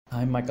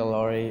I'm Michael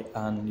Lowry,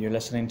 and you're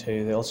listening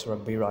to the Ulster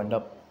Rugby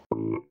Roundup.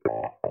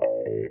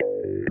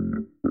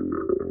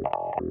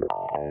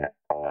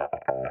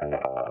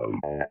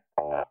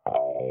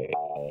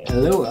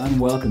 Hello and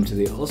welcome to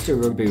the Ulster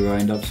Rugby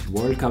Roundup's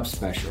World Cup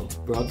special,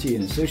 brought to you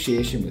in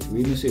association with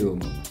Remus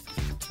Uomo,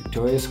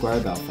 Victoria Square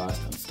Belfast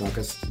and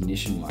Stockists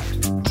nationwide.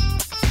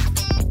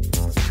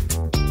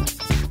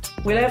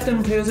 We left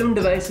him to his own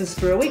devices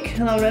for a week,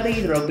 and already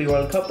the Rugby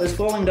World Cup is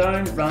falling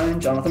down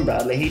round Jonathan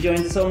Bradley. He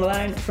joins us on the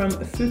line from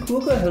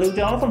Fukuoka. Hello,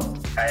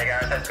 Jonathan. Hi,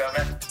 Gareth. How's it going,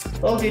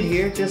 man? All good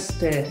here,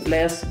 just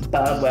less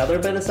bad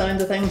weather by the sound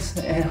of things.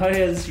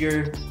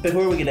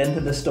 Before we get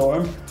into the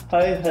storm,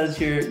 how has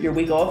your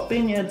week off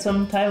been? You had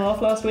some time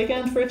off last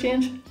weekend for a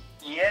change?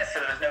 Yeah, so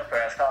there was no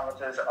press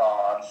conferences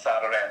on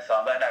Saturday and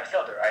Sunday. Now, we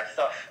still do right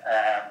stuff,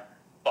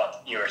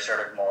 but you were sort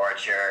of more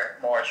at your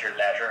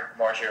leisure,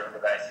 more at your own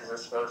devices, I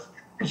suppose,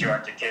 because you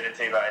weren't dictated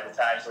to by the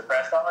times of the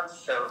press conference.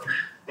 So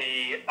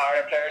the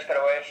Ireland players got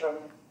away from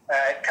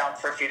camp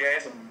for a few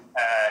days and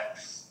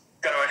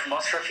got away from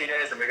us for a few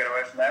days, and we got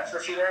away from them for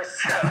a few days.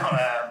 So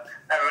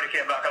everybody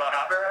came back a lot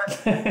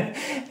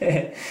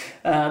happier.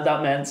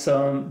 That meant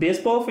some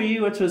baseball for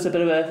you, which was a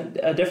bit of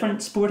a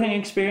different sporting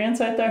experience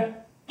out there.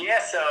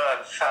 Yeah, so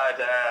I've had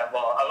a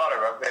lot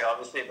of rugby,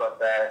 obviously,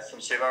 but some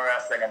sumo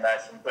wrestling and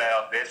some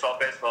playoff baseball.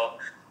 Baseball,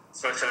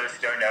 so if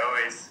you don't know,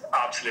 is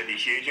absolutely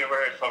huge over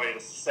here. It's probably the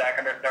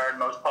second or third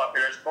most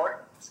popular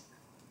sport,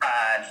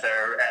 and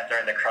they're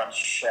entering the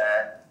crunch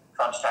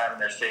time in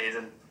their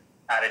season.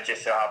 And it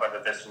just so happened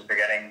that this was the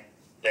beginning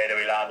day that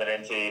we landed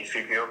into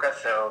Fukuoka.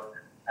 So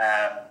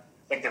I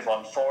think they've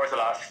won 4 of the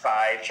last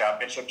 5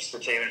 championships, the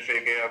team in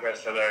Fukuoka.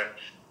 So they're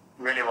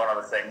really one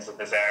of the things that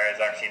this area is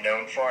actually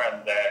known for.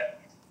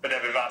 But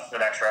they've advanced to the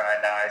next round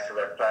now, so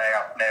they're playing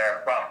up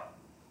near, well,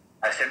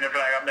 I assume they're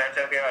playing up near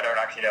Tokyo. I don't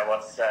actually know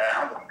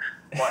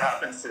what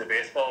happens to the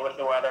baseball with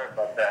the weather.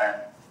 But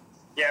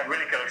yeah,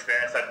 really cool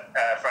experience.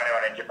 For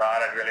anyone in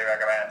Japan, I'd really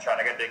recommend trying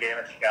to get the game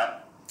if you can.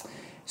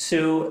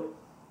 So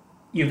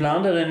you've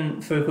landed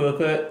in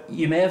Fukuoka.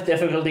 You may have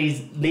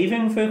difficulties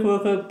leaving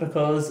Fukuoka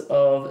because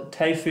of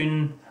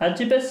Typhoon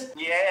Hagibis.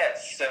 Yeah,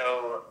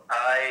 so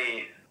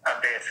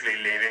I'm basically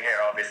leaving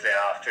here, obviously,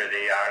 after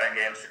the Ireland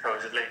game,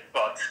 supposedly.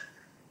 But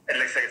it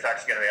looks like it's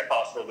actually going to be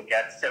impossible to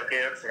get to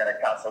Tokyo because they're going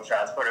to cancel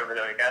transport over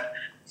the weekend.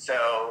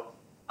 So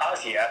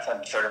as yet,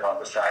 I'm sort of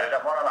undecided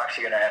on what I'm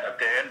actually going to end up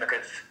doing,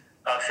 because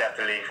I obviously have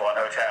to leave one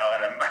hotel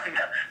and I'm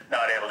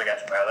not able to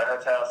get to my other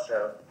hotel.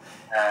 So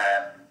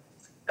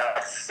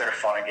that's sort of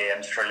fun and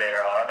games for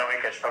later on in the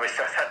week. I should probably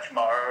start that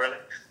tomorrow, really.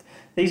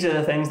 These are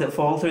the things that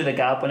fall through the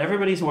gap. When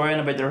everybody's worrying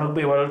about the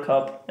Rugby World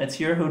Cup, it's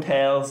your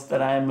hotels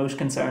that I am most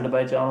concerned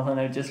about, Jonathan.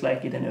 I'd just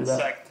like you to know that.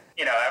 It's like,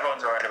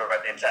 everyone's worried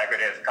about the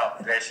integrity of the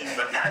competition,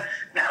 but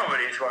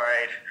nobody's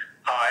worried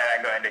how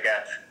I'm going to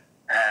get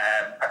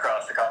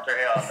across the country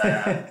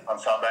on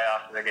Sunday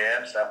after the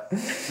game.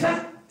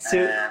 So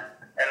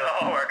it'll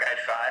all work out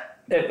fine.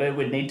 It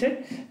would need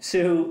to.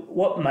 So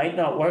what might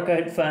not work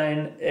out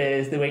fine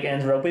is the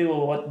weekend's rugby.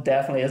 Well, what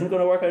definitely isn't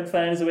going to work out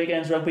fine is the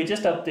weekend's rugby.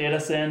 Just update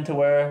us then to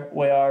where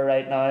we are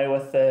right now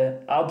with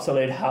the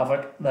absolute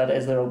havoc that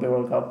is the Rugby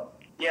World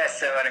Cup. Yes,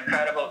 so an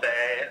incredible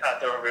day at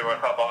the Rugby World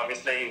Cup.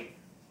 Obviously,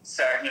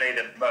 certainly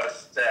the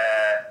most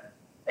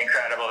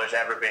incredible there's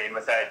ever been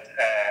without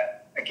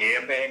a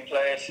game being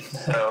played.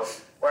 So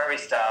where we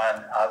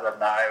stand as of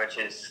now, which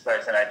is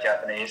Thursday night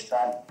Japanese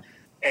time,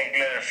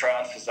 England and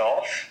France is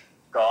off.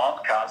 Gone,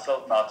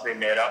 cancelled, not to be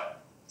made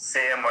up.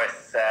 Same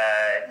with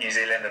New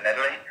Zealand and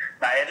Italy.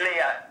 Now Italy,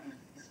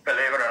 believe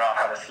it or not,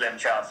 had a slim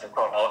chance of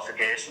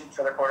qualification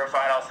for the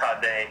quarterfinals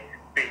had they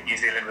beat New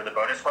Zealand with a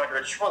bonus point,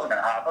 which wasn't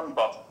going to happen,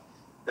 but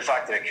the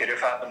fact that it could have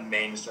happened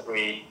means that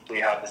we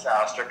have this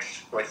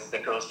asterisk with the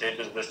pool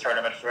stages of this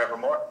tournament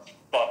forevermore.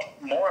 But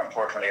more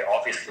importantly,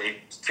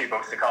 obviously, to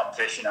both the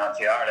competition and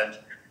to Ireland,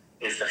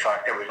 is the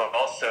fact that we've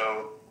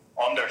also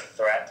under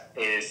threat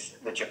is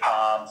the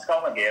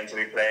Japan-Scotland game to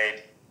be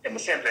played in the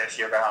same place,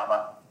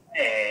 Yokohama,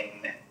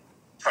 in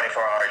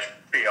 24 hours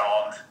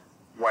beyond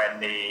when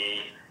the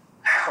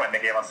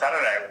game on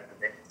Saturday would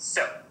be.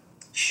 So,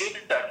 should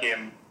that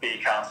game be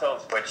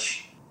cancelled,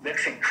 which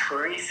looks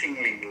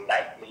increasingly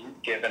likely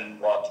given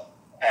what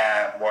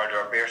World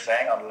Rugby are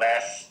saying,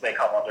 unless they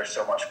come under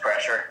so much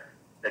pressure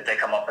that they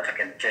come up with a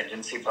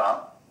contingency plan,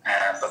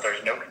 but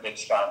there's no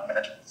contingency plan at the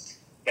minute,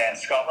 then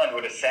Scotland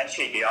would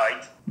essentially be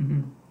out,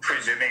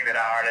 presuming that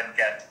Ireland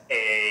get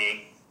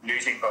a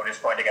losing bonus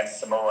point against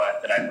Samoa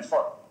the night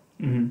before.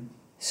 Mm-hmm.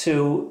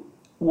 So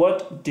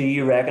what do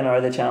you reckon are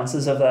the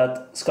chances of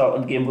that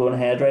Scotland game going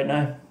ahead right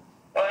now?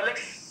 Well, it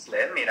looks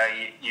slim.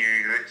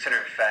 You sort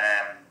of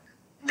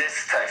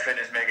this typhoon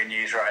is making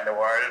news around the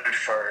world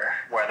for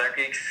weather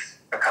geeks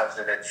because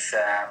of its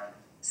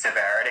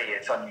severity,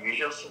 its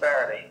unusual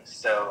severity.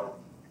 So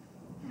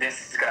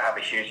this is going to have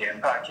a huge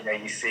impact.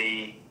 You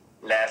see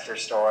lesser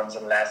storms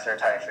and lesser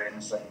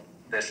typhoons and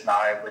this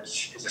now,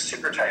 which is a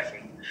super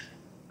typhoon,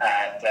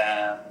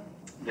 and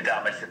the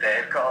damage that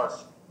they've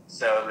caused.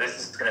 So this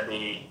is going to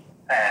be,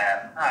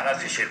 and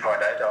as we should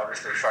point out,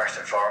 obviously first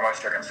and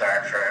foremost, we're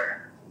concerned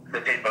for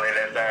the people who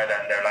live there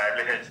than their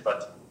livelihoods.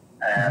 But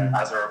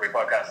as a rugby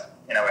podcast,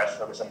 we have to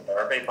focus on the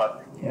rugby,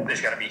 but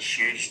there's going to be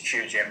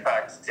huge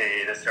impacts to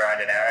the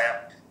surrounding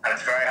area. And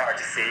it's very hard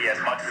to see, as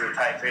much as the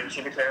typhoon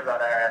should be clear of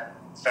that area,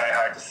 it's very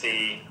hard to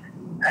see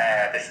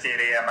the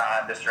stadium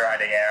and the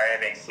surrounding area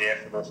being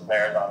safe for those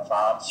players and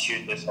fans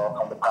should this all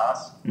come to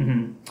pass.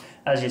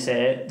 As you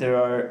say, there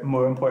are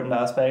more important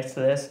aspects to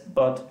this,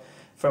 but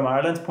from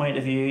Ireland's point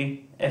of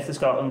view, if the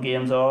Scotland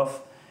game's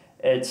off,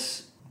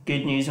 it's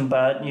good news and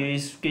bad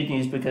news. Good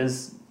news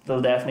because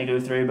they'll definitely go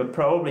through, but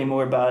probably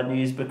more bad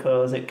news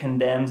because it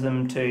condemns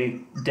them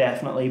to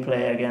definitely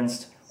play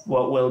against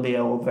what will be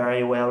a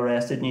very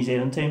well-rested New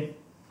Zealand team.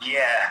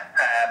 Yeah,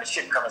 it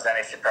shouldn't come as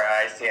any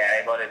surprise to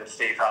anybody that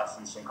Steve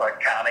Hodgson's been quite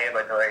canny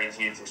about the way he's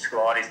used his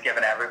squad. He's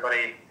given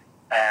everybody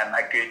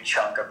a good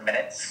chunk of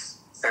minutes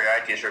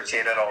throughout. He's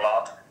rotated a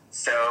lot.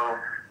 So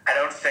I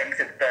don't think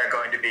that they're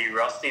going to be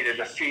rusty. There's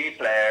a few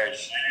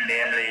players,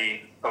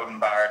 namely Beauden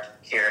Barrett,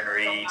 Kieran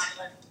Reid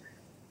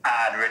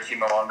and Richie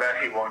Mo'unga,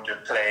 who won't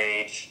have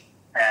played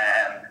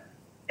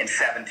in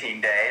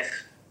 17 days,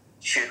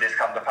 should this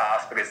come to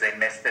pass, because they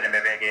missed the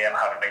Namibia game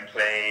having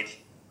played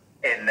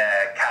in the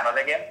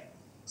Canada game.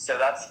 So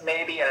that's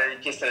maybe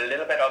just a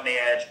little bit on the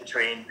edge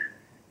between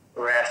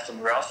rest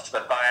and rust,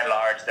 but by and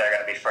large they're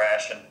going to be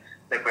fresh, and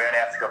we only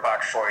have to go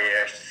back 4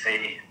 years to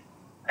see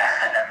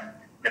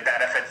the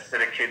benefits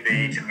that it could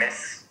be to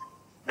miss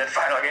the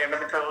final game of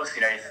the pools.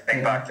 You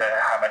think back to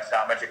how much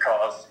damage it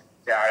caused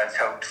to Ireland's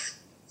hopes.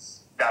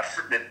 That's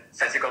the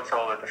physical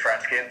toll that the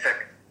French game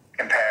took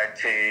compared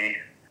to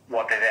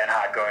what they then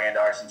had going into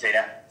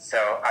Argentina.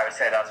 So I would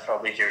say that's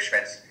probably Joe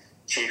Schmidt's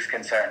chief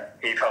concern.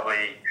 He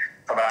probably,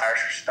 from an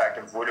Irish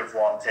perspective, would have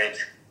wanted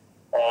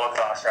all of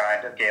the last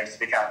round of games to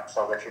be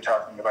cancelled if you're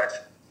talking about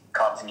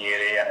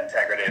continuity and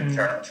integrity of the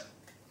tournament.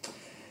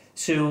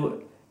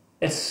 So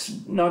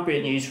it's not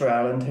great news for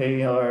Ireland,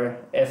 who are,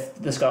 if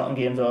the Scotland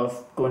game's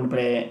off, going to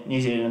play New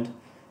Zealand.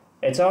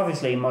 It's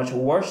obviously much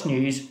worse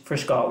news for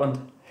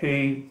Scotland,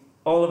 who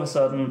all of a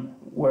sudden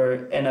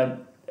were in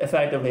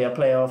effectively a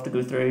playoff to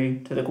go through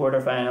to the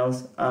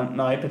quarterfinals, and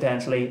now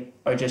potentially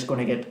are just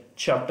going to get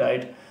chucked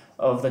out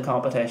of the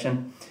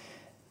competition.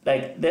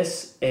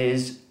 This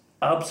is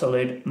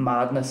absolute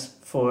madness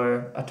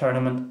for a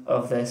tournament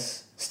of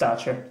this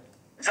stature.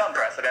 It's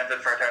unprecedented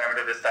for a tournament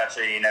of this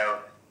stature.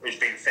 There's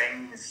been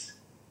things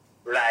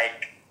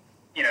like,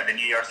 the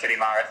New York City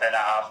Marathon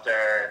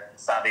after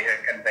Sandy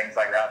Hook and things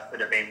like that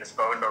have been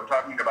postponed. But we're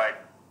talking about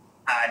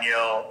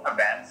annual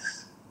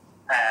events.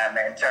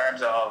 In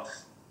terms of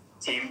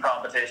team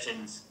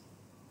competitions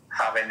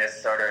having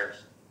this sort of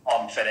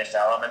unfinished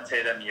element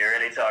to them, you're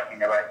really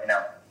talking about,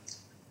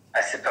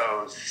 I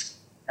suppose,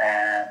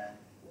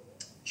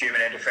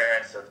 human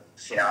interference of,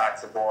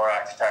 acts of war,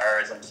 acts of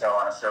terrorism, so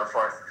on and so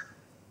forth.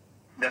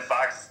 The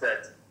fact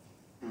that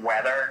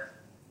weather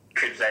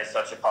could play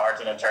such a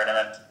part in a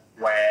tournament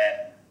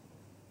when,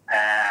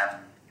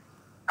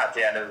 at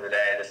the end of the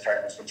day, this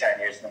tournament's been 10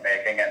 years in the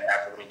making, and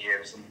everybody knew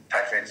it was in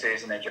typhoon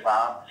season in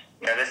Japan.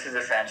 This is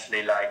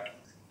essentially like,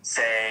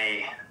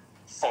 say,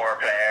 4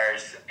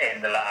 players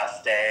in the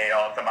last day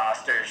of the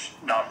Masters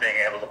not being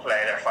able to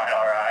play their final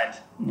round.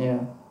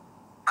 Yeah.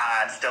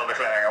 And still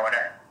declaring a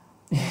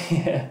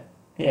winner.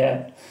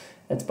 Yeah,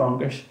 it's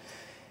bonkers.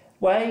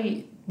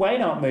 Why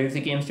not move the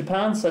games?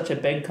 Japan's such a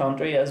big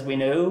country, as we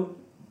know.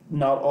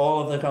 Not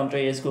all of the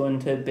country is going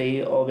to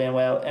be, all being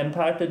well,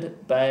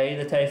 impacted by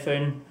the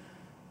typhoon.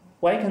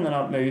 Why can they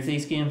not move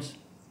these games?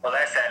 Well,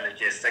 they're saying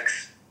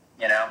logistics,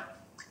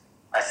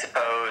 I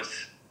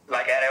suppose,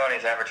 like anyone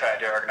who's ever tried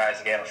to organise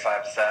a game of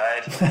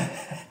 5-a-side,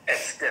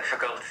 it's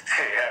difficult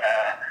to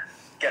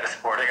get a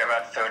sporting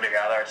event thrown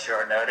together at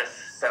short notice.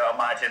 So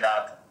imagine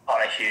that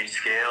on a huge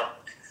scale.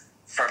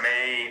 For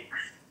me,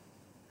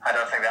 I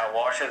don't think that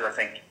washes. I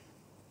think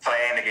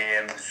playing the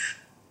games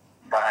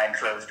behind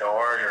closed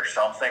doors or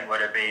something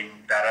would have been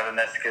better than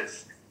this,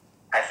 because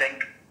I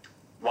think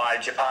while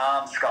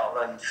Japan,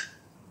 Scotland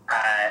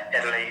and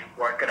Italy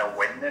weren't going to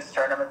win this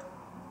tournament,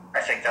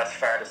 I think that's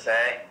fair to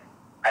say.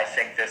 I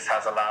think this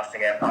has a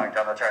lasting impact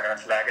on the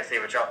tournament's legacy,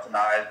 which up to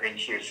now has been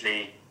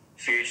hugely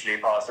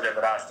positive,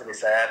 it has to be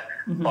said.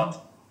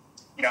 But,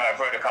 I've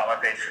wrote a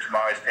comment page for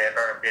tomorrow's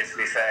paper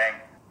basically saying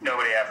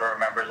nobody ever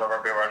remembers a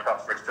Rugby World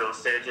Cup for its pool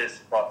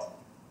stages, but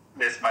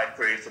this might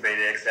prove to be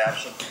the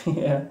exception.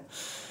 Yeah.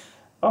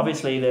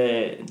 Obviously,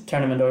 the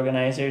tournament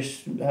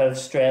organisers have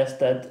stressed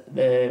that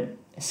the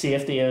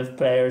safety of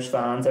players,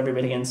 fans,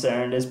 everybody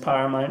concerned is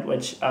paramount,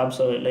 which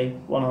absolutely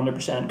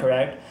 100%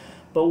 correct.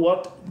 But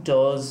what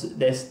does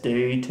this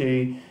do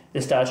to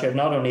the stature of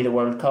not only the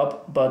World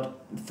Cup, but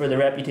for the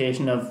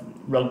reputation of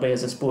rugby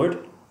as a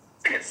sport?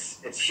 It's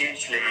a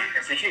huge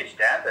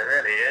dent, it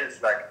really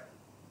is. Like,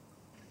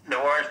 the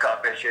World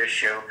Cup is your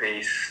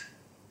showpiece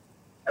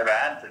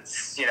event.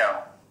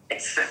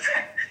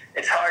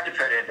 It's hard to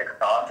put into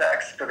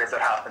context because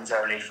it happens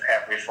only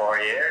every 4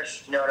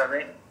 years. You know what I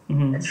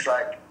mean? It's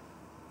like,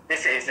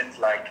 this isn't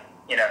like,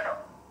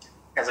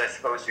 because I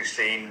suppose we've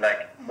seen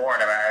like more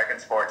in American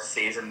sports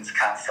seasons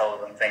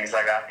cancelled and things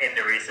like that in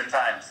the recent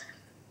times,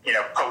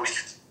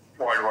 post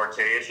World War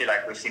II, if you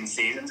like. We've seen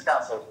seasons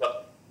cancelled,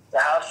 but to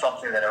have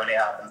something that only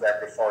happens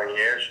every 4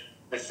 years,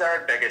 the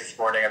third biggest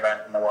sporting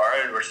event in the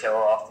world, we're so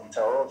often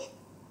told,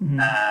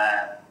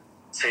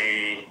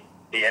 to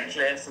be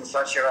influenced in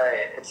such a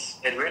way,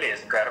 it really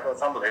is incredible.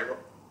 It's unbelievable.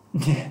 I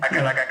can't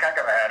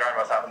get my head around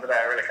what's happened today.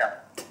 I really can't.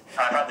 And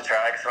I've had to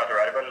try because I've had to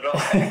write about it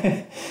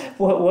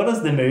all. What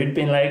has the mood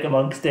been like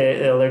amongst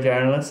the other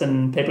journalists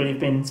and people you've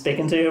been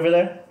speaking to over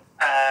there?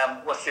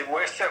 Well, see,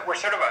 we're sort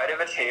of out of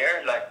it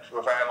here. Like,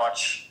 we're very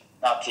much,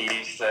 not to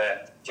use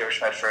the Joe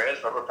Schmidt phrase,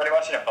 but we're pretty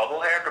much in a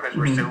bubble here because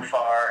we're so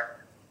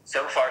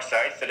far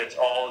south that it's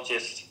all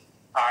just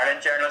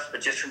Ireland journalists.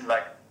 But just from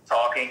like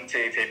talking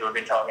to people who've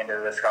been talking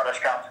to the Scottish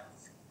camp,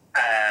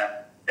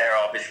 they're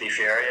obviously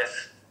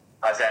furious.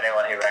 As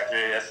anyone who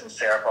regularly listens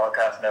to our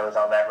podcast knows,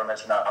 I'll never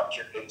miss an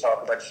opportunity to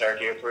talk about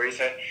Sergio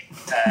Parisse.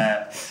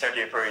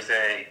 Sergio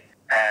Parisse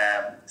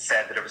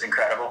said that it was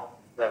incredible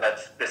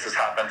that this has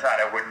happened,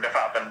 and it wouldn't have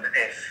happened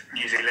if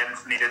New Zealand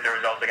needed the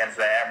result against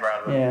them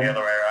rather than the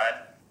other way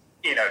around.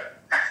 You know,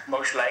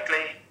 most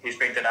likely he's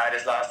been denied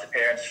his last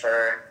appearance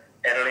for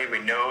Italy. We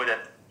know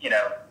that, you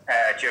know,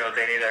 Joel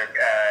Deeney, their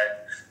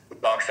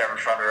long-serving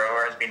front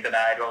rower, has been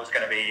denied what was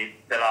going to be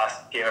the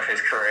last game of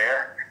his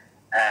career.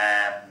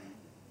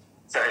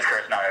 So his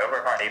career's now over.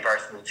 Apparently he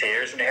burst into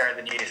tears when he heard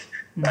the news.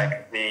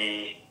 Like,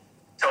 the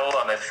toll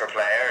on this for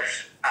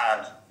players,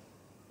 and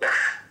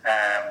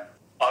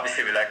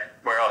obviously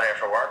we're all here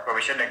for work, but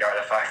we shouldn't ignore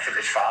the fact that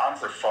his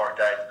fans have forked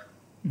out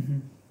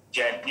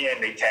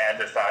genuinely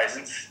tens of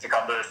thousands to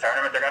come to this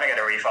tournament. They're going to get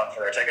a refund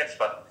for their tickets,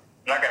 but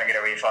they're not going to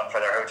get a refund for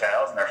their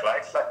hotels and their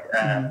flights. Like,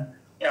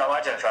 you know,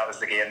 imagine if that was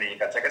the game that you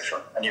got tickets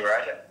for and you were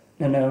out here.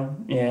 I know,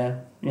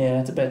 yeah,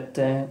 it's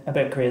a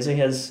bit crazy.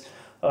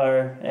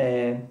 Our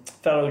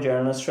fellow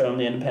journalist from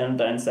the Independent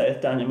down south,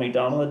 Daniel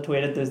McDonald, had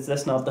tweeted, "Is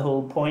this not the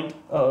whole point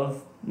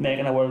of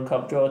making a World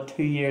Cup draw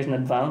 2 years in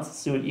advance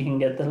so that you can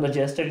get the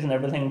logistics and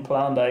everything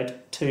planned out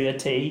to a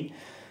T?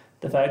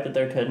 The fact that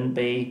there couldn't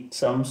be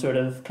some sort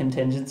of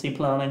contingency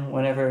planning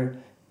whenever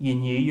you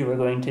knew you were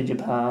going to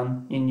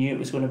Japan, you knew it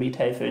was going to be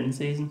typhoon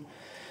season,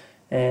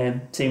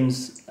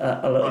 seems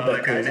a little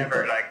bit crazy." I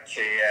never like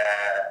to...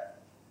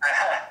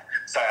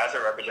 sorry, as a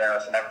rugby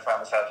journalist, I never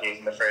found myself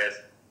using the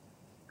phrase,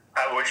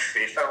 "I wish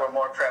FIFA were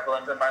more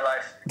prevalent in my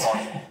life."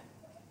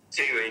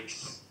 2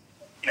 weeks,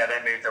 you know,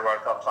 they moved the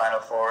World Cup final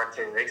forward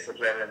 2 weeks. They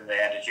played it in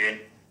the end of June,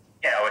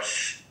 you know,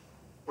 which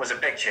was a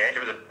big change. It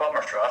was a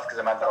bummer for us because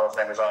it meant the whole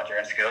thing was on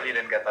during school. You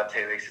didn't get that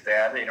 2 weeks at the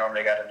end that you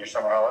normally get in your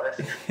summer holidays.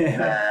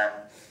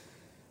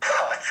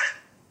 But,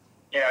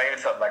 you know, even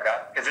something like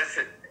that, because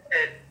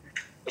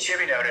it should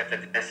be noted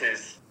that this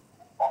is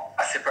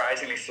a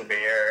surprisingly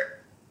severe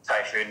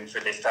typhoon for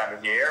this time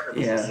of year,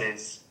 because this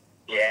is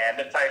the end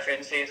of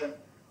typhoon season.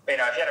 You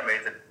know, if you had to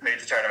move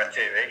the tournament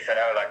 2 weeks, I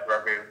know like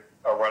rugby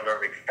or World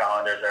Rugby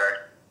calendars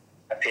are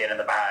a pain in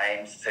the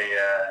behind to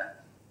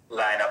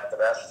line up at the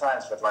best of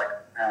times, but like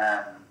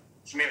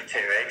to move it 2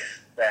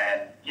 weeks,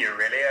 then you're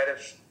really out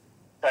of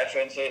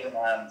typhoon season,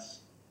 and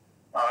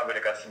I would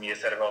have got some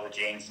use out of all the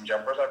jeans and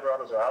jumpers I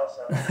brought as well,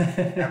 so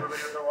everybody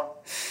would have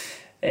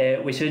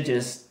won. We should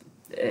just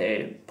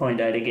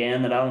point out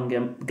again that Alan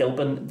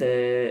Gilpin,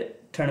 the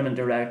tournament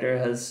director,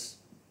 has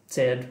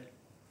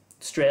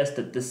stressed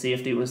that the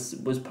safety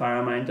was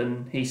paramount,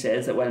 and he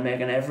says that while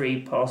making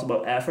every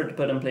possible effort to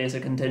put in place a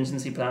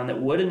contingency plan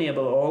that would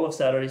enable all of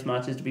Saturday's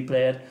matches to be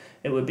played,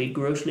 it would be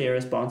grossly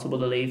irresponsible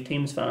to leave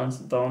teams, fans,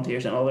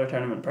 volunteers and other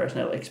tournament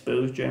personnel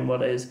exposed during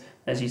what is,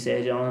 as you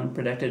say, John,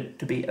 predicted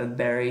to be a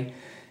very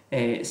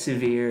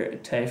severe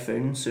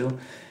typhoon. So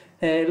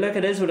look,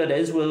 it is what it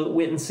is. We'll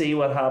wait and see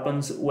what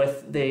happens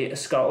with the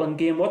Scotland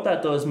game. What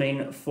that does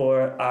mean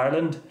for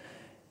Ireland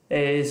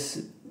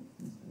is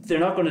they're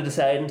not going to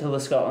decide until the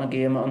Scotland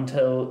game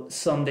until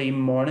Sunday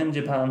morning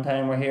Japan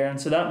time we're here, and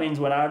so that means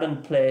when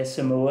Ireland play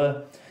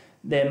Samoa,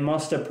 they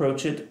must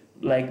approach it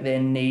like they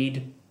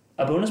need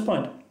a bonus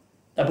point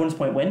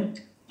win.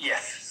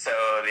 Yes, so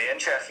the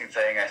interesting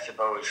thing I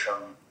suppose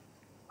from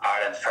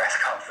Ireland's press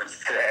conference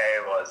today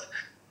was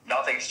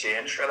nothing's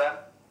changed for them.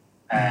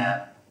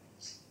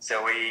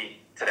 So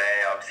we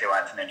today obviously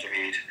went and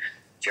interviewed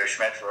Joe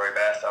Schmidt, Rory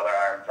Best, other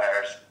Ireland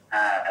players,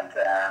 and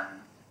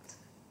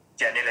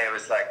genuinely it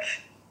was like,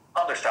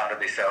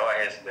 understandably so,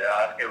 I hasten to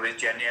add, it was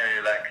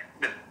genuinely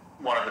like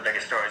one of the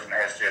biggest stories in the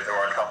history of the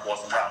World Cup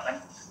wasn't happening.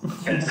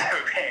 Because they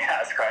were being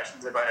asked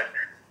questions about it,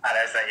 and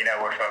I said, you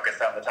know, we're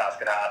focused on the task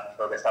at hand,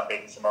 focused on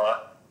beating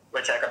Samoa,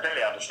 which I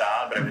completely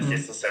understand, but it was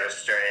just a sort of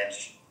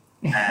strange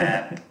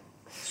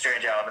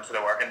element to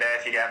the working day,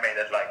 if you get me,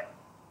 that like,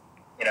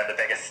 you know, the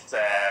biggest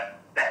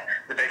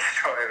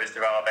story was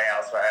developing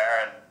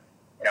elsewhere, and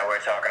you know, we're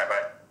talking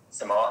about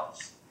Samoa,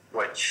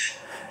 which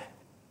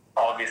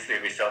obviously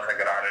we still think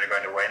that Ireland are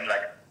going to win.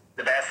 Like,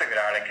 the best thing that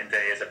Ireland can do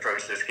is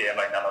approach this game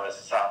like none of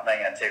this is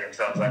happening and take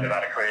themselves out of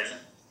that equation.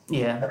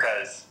 Yeah.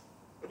 Because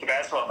with the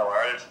best one in the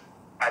world,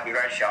 I'd be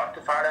very shocked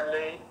if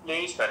Ireland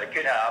lose, but it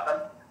could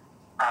happen.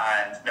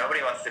 And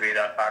nobody wants to be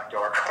that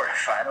backdoor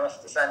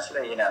quarter-finalist,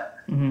 essentially, you know.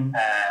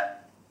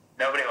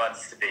 Nobody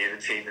wants to be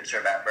the team that's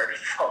remembered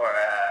for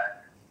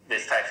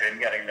this typhoon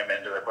getting them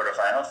into the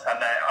quarterfinals. And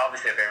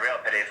obviously it'd be a real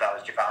pity if that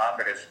was Japan,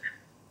 because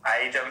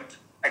I don't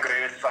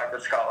agree with the fact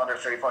that Scotland are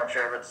 3-point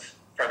favourites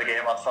for the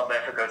game on Sunday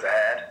if it goes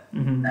ahead.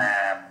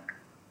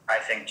 I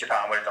think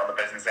Japan would have done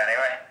the business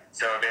anyway.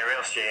 So it'd be a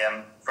real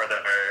shame for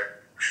their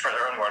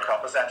own World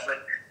Cup, essentially,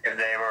 if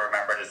they were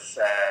remembered as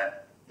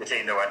the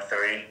team that went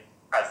through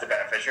as the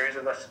beneficiaries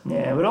of this.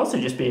 Yeah, it would also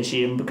just be a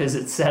shame because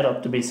it's set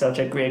up to be such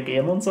a great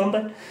game on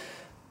Sunday.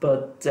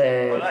 But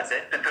well, that's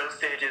it. The pool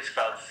stages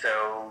felt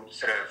so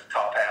sort of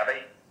top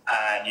heavy,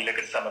 and you look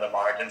at some of the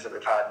margins that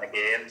we've had in the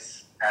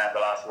games the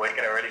last week,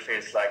 and it really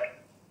feels like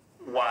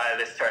while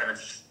this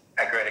tournament's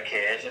a great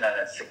occasion and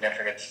it's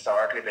significant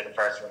historically, being the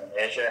first one in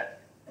Asia,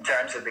 in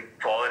terms of the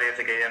quality of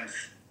the games,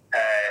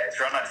 it's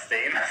run out of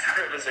steam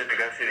sort of as we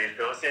go through these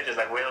pool stages.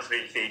 Like Wales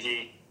v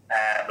Fiji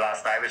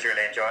last night was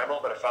really enjoyable,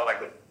 but it felt like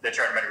the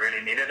tournament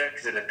really needed it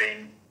because it had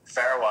been a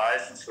fair while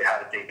since we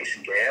had a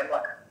decent game,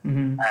 like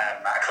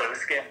a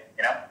close game,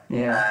 you know.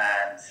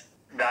 And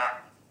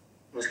that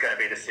was going to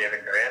be the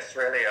saving grace,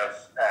 really, of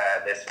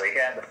this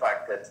weekend. The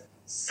fact that,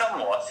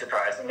 somewhat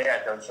surprisingly,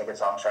 I don't think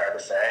it's unfair to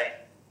say,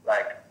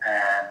 like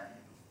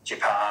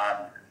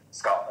Japan,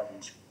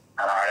 Scotland,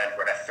 and Ireland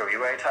were in a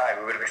 3-way tie.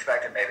 We would have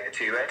expected maybe a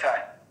 2-way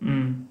tie.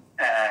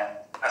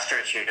 A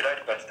straight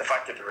shootout, but the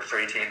fact that there were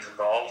 3 teams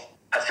involved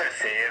has sort of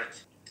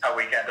saved a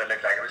weekend that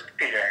looked like it was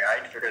petering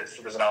out, because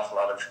there was an awful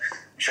lot of,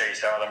 I'm sure you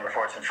saw them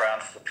reports in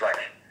France that like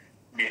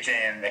mutiny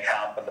in the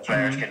camp, and the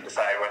players couldn't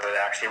decide whether they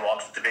actually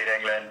wanted to beat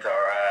England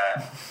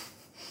or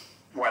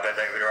whether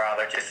they would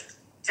rather just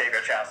take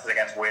their chances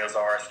against Wales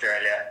or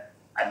Australia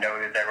and know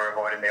that they were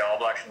avoiding the All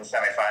Blacks in the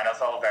semi-finals.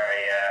 All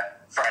very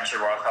French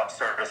and World Cup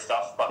sort of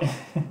stuff, but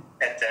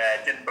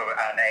it didn't.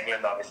 And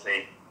England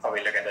obviously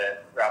probably looking to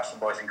wrap some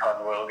boys in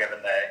cotton wool given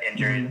the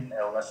injury and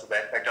illness that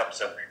they picked up.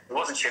 So it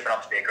wasn't shaping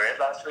up to be a great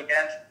last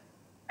weekend,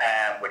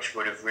 which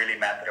would have really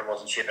meant that it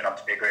wasn't shaping up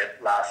to be a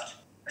great last,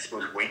 I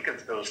suppose, week of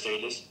the pool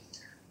stages.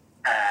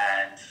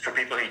 And for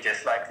people who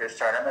dislike this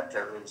tournament,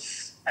 there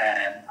was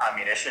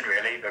ammunition,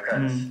 really,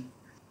 because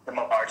the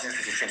margins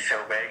have just been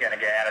so big. And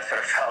again, it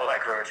sort of felt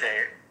like we were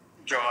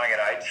drawing it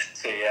out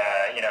to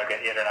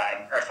get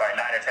 9 or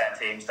 10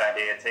 teams down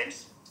to 8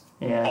 teams.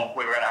 Yeah. But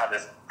we were going to have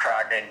this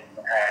cracking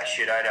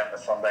shootout on the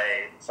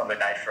Sunday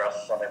night for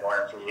us, Sunday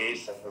morning for you.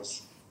 So it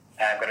was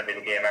going to be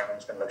the game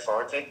everyone's going to look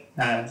forward to.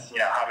 And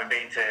having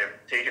been to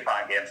 2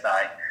 Japan games now,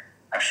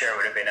 I'm sure it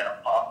would have been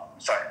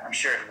I'm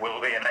sure it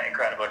will be an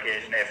incredible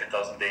occasion if it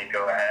does indeed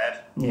go ahead.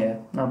 Yeah,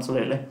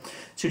 absolutely.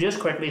 So just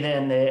quickly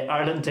then, the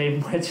Ireland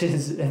team, which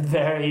is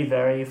very,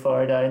 very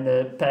far down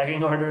the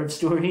pecking order of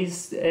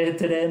stories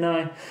today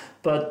now,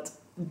 but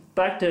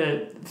back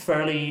to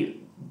fairly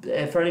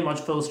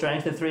much full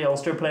strength. The 3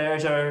 Ulster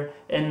players are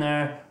in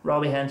there.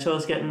 Robbie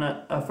Henshaw's getting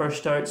a first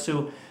start,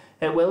 so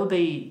it will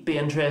be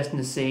interesting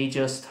to see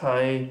just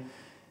how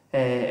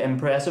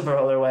impressive or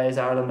otherwise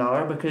Ireland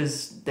are,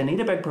 because they need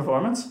a big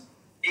performance.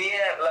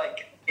 Yeah,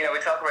 we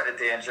talk about the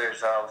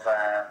dangers of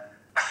a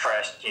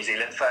fresh New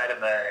Zealand side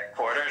in the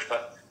quarters,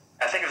 but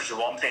I think there's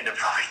one thing that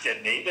probably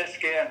did need this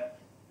game.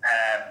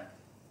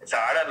 It's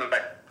Ireland.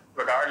 Like,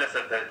 regardless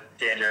of the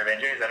danger of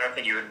injuries, I don't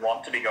think you would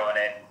want to be going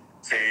in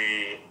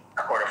to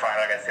a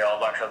quarter-final against the All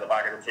Blacks on the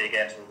back of the 2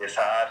 games we just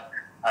had.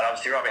 And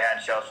obviously Robbie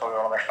Henshaw is probably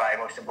one of their 5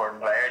 most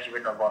important players. You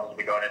wouldn't have wanted to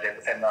be going into it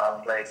with him not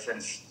having played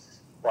since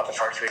the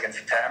first week in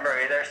September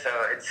either. So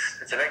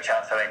it's a big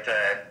chance, I think,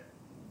 to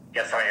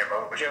get some of your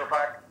mojo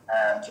back,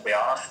 to be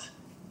honest.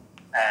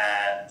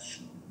 And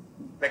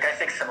I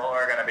think Samoa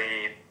are going to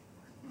be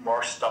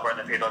more stubborn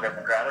than people give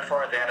them credit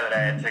for. At the end of the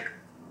day, it took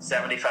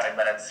 75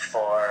 minutes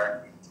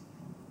for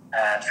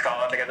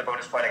Scotland to get the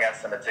bonus point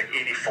against them. It took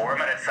 84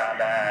 minutes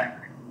and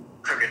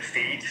crooked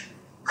feet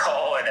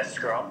call in a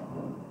scrum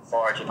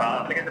for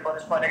Japan to get the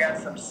bonus point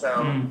against them. So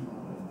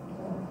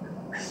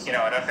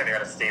I don't think they're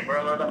going to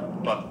steamroller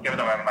them, but given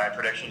the way my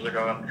predictions are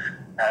going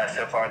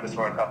so far in this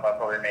World Cup, that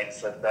probably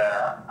means that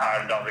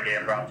Ireland don't have the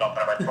game ramped up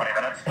in about 20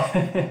 minutes.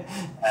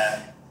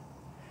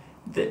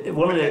 But,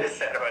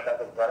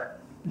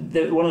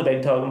 one of the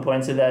big talking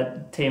points of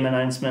that team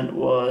announcement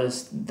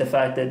was the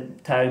fact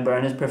that Tadhg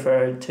Beirne is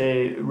preferred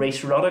to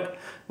Rhys Ruddock,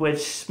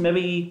 which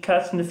maybe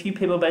catching a few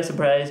people by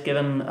surprise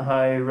given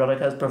how Ruddock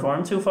has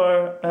performed so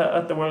far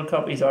at the World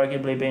Cup. He's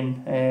arguably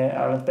been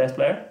Ireland's best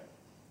player.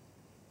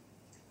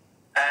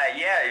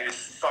 He was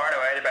far and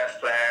away the best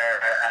player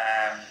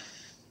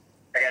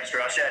against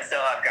Russia. I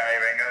still have Gary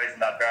Ringo. He's in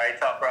that very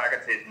top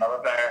bracket. He's another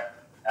player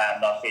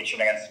not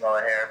featuring against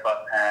Samoa here,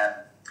 but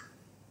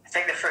I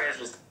think the phrase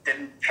was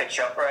didn't pitch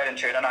up right in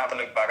Trinidad. I haven't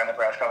looked back on the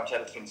press conference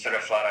yet. It's been sort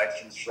of flat out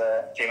since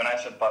team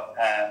announcement, but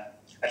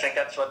I think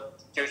that's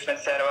what Joe Smith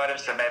said about him.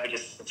 So maybe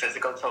just the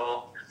physical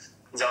toll.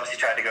 He's obviously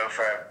tried to go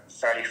for a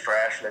fairly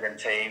fresh looking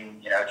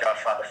team.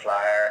 Josh van der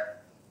Flier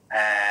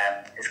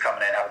is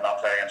coming in, having not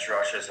played against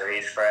Russia, so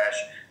he's fresh.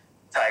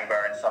 Tadhg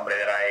Beirne, somebody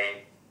that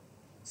I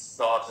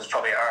thought has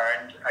probably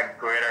earned a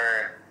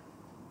greater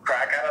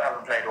crack at it,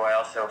 having played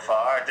well so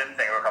far. I didn't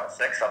think we were coming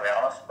 6, I'll be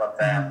honest, but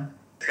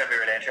it's going to be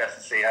really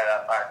interesting to see how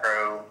that back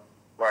row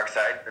works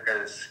out,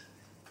 because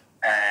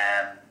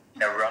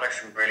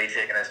Ruddock's really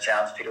taken his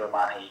chance. Peter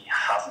O'Mahony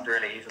hasn't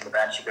really. He's on the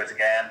bench. He goes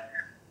again.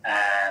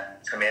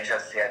 It's going to be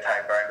interesting to see how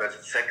Ty Byrne goes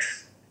at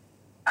 6.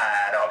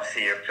 And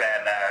obviously you're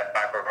playing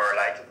back row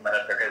light at the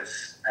minute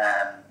because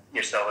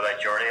you're still without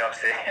Jordy,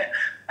 obviously.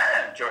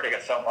 Jordy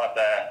got somewhat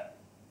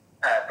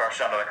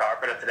brushed under the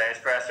carpet at today's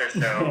presser, so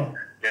you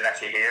didn't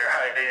actually hear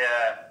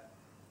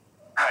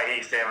how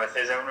he's doing with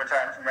his own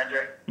return from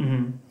injury.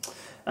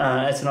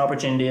 It's an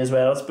opportunity as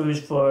well, I suppose,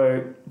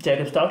 for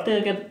Jacob Stock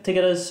to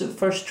get his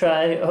first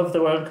try of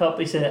the World Cup.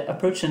 He's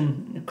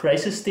approaching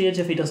crisis stage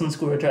if he doesn't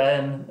score a try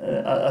in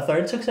a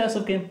third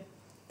successive game.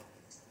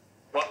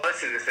 Well,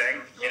 this is the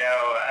thing,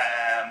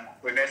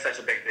 we made such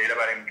a big deal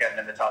about him getting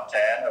in the top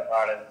 10 of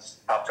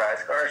Ireland's top try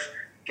scorers.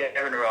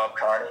 Given Rob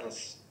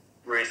Kearney's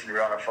recent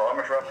run of form,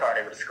 if Rob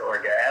Kearney would score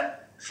again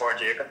before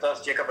Jacob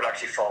does, Jacob would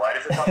actually fall out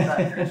of the top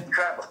 10.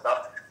 Incredible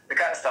stuff. The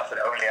kind of stuff that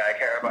only I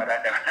care about.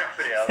 I know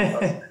nobody else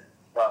does.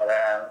 But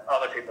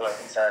other people are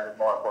concerned with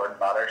more important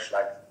matters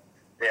like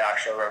the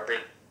actual rugby.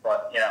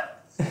 But,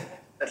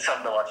 it's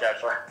something to watch out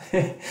for.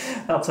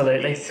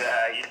 Absolutely.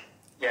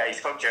 He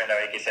spoke during the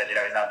week. He said,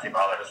 he's not too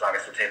bothered as long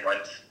as the team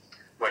wins,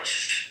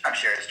 which I'm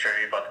sure is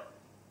true. But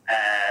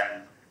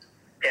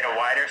in a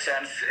wider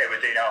sense, it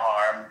would do no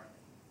harm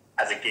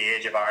as a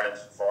gauge of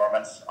Ireland's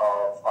performance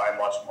of how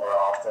much more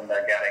often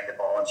they're getting the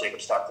ball in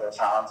Jacob Stockdale's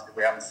hands, because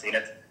we haven't seen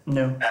it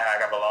a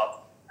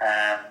lot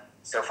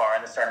so far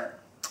in this tournament.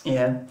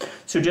 Yeah.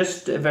 So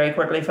just very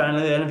quickly,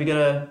 finally, then, have you got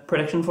a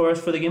prediction for us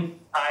for the game?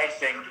 I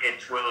think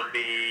it will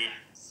be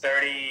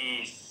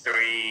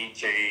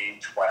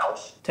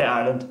 33-12 to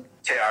Ireland.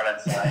 To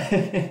Ireland's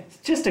side.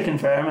 Just to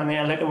confirm,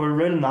 we're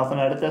ruling nothing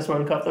out at this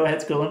World Cup the way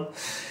it's going.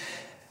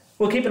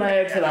 We'll keep an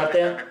eye out for that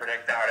then. I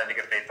predict Ireland to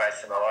get beat by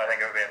Samoa. I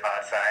think it would be a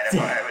bad sign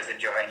if I was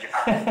enjoying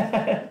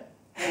Japan.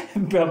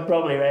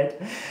 Probably right.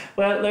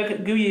 Well,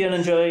 look, go you and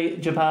enjoy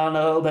Japan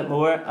a little bit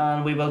more,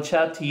 and we will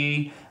chat to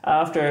you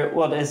after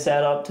what is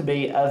set up to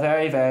be a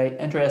very, very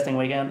interesting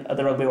weekend at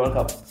the Rugby World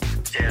Cup.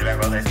 Cheers,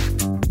 everybody.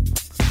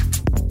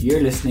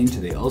 You're listening to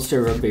the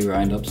Ulster Rugby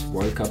Roundups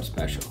World Cup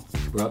Special,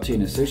 brought to you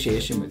in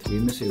association with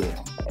Rimas Ullum,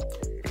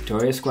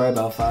 Victoria Square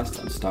Belfast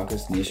and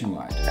Stockists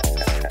nationwide.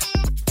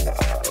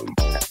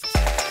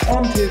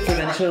 On to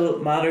provincial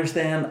matters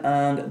then,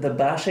 and the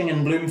bashing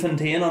in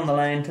Bloemfontein on the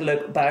line to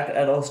look back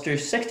at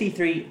Ulster's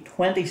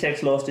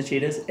 63-26 loss to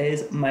Cheetahs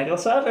is Michael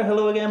Sadler.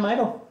 Hello again,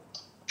 Michael.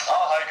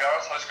 Hi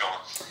Gareth, how's it going?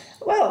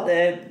 Well,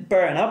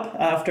 bearing up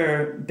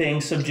after being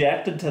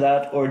subjected to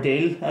that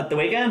ordeal at the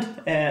weekend,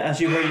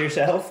 as you were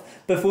yourself.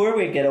 Before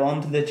we get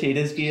on to the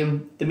Cheetahs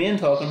game, the main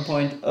talking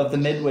point of the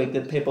midweek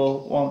that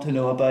people want to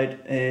know about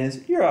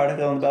is your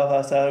article in the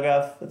Belfast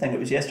Telegraph, I think it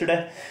was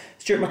yesterday.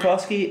 Stuart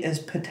McCloskey is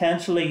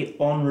potentially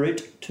en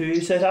route to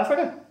South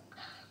Africa.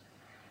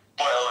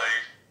 Well,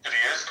 if he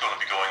is going to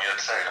be going,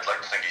 I'd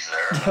like to think he's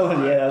there. Oh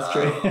yeah, that's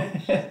true.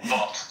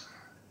 But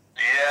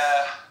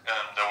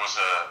there was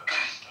a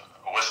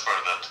whisper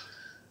that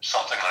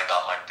something like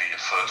that might be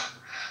afoot.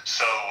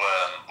 So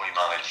we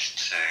managed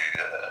to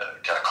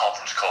get a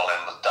conference call in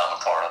with Dan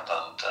McFarland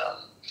and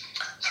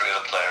 3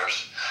 of the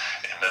players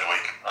in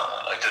midweek.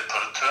 I did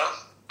put it to him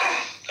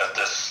at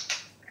this.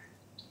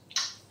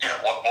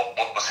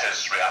 What was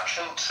his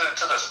reaction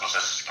to this? Was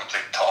this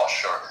complete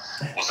tosh, or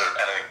was there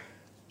anything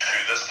to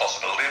this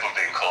possibility of him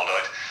being called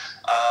out?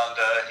 And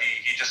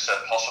he just said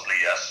possibly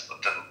yes,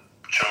 but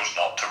chose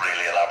not to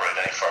really elaborate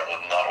any further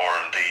than that, or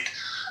indeed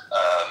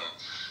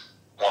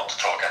want to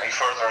talk any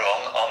further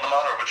on the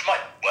matter, which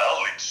might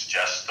well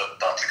suggest that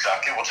that's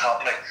exactly what's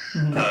happening.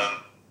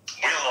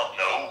 We'll not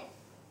know,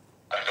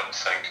 I don't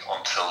think,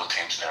 until the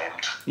team's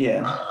named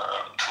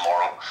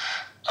tomorrow.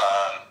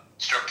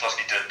 Stuart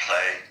McCloskey did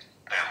play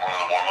in one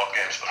of the warm-up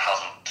games, but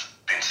hasn't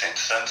been seen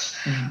since.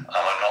 And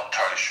I'm not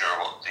entirely sure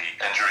what the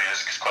injury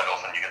is, because quite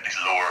often you get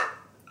these lower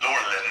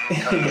limb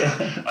kind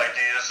of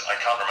ideas. I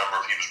can't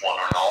remember if he was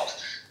one or not,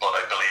 but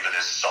I believe it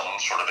is some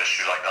sort of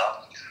issue like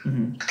that.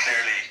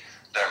 Clearly,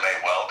 there may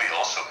well be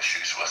also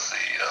issues with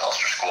the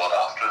Ulster squad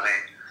after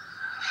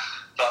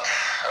that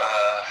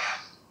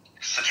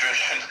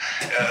situation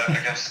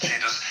against the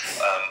Cheetahs.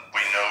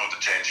 We know that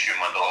James Hume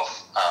went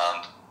off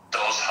and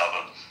does have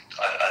a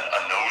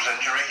nose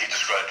injury. He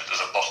described it as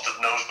a busted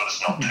nose, but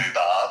it's not too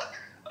bad.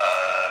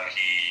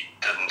 He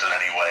didn't in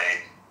any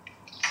way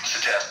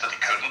suggest that he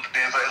couldn't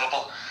be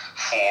available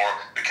for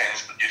the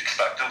Kings, but you'd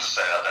expect him to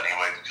say that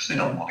anyway, because they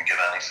don't want to give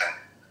anything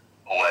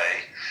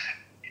away.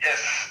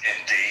 If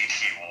indeed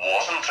he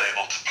wasn't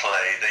able to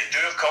play, they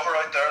do have cover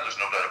out there, there's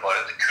no doubt about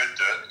it. They could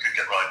do it, they could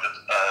get round it,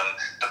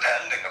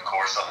 depending of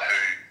course on who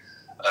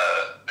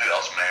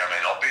else may or may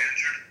not be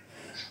injured.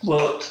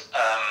 But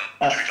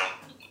which we don't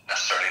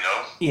necessarily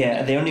know.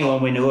 Yeah, the only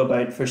one we know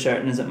about for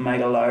certain is that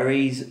Michael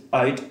Lowry's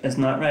out,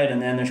 isn't that right?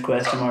 And then there's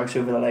question marks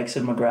over the likes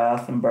of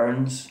McGrath and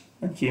Burns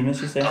and Hume,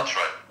 as you say. That's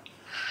right.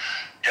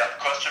 Yeah,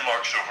 question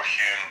marks over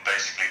Hume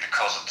basically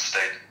because of the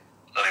state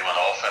that he went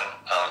off in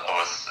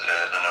with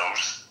the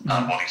nose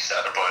and what he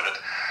said about it.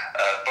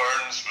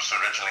 Burns was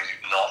originally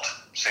not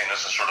seen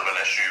as a sort of an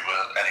issue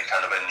with any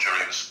kind of injury.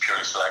 It was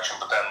purely selection,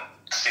 but then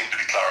seemed to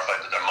be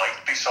clarified that there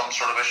might be some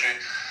sort of issue.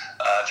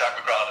 Jack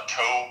McGrath had a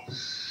toe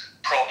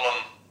problem,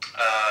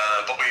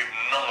 but we're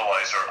none the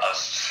wiser as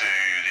to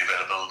the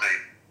availability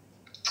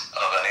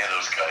of any of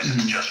those guys.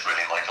 It's just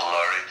really Michael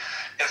Lowry.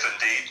 If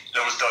indeed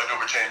there was doubt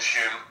over James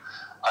Hume,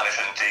 and if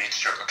indeed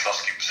Stuart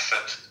McCluskey was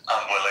fit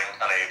and willing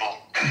and able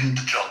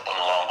to jump on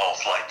a long haul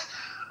flight,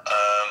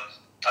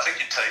 I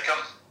think you'd take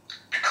him,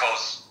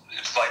 because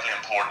it's vitally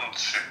important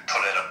to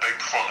put in a big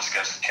performance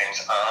against the Kings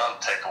and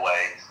take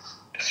away,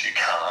 if you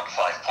can,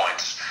 5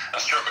 points.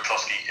 And Stuart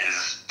McCluskey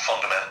is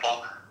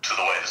fundamental to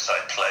the way the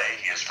side play.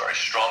 He is very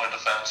strong in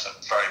defence, a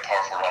very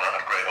powerful runner,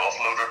 and a great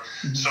offloader.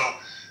 So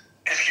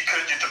if you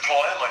could, you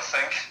deploy him, I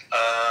think.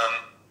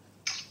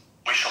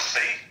 We shall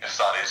see if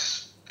that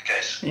is the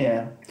case.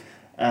 Yeah.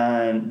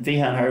 And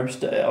Vihan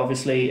Herbst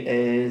obviously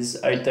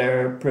is out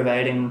there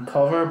providing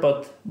cover,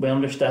 but we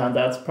understand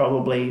that's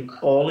probably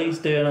all he's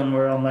doing, and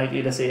we're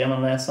unlikely to see him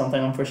unless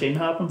something unforeseen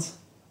happens.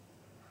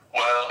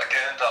 Well,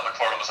 again, Dan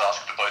McFarlane was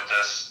asked about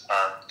this,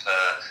 and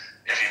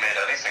if he made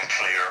anything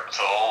clear at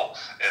all,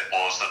 it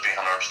was that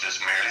Vihan Herbst is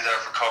merely there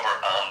for cover,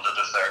 and that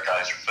if their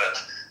guys are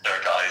fit, their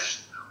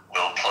guys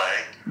will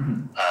play.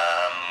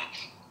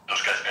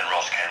 Those guys being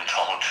Ross Kane,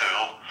 Tom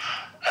O'Toole.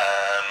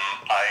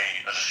 I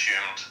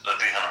assumed that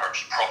Vihan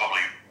Herbst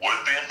probably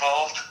would be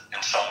involved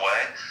in some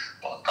way,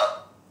 but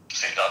that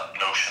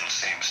notion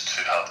seems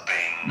to have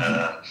been,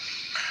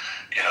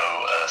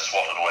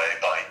 swatted away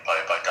by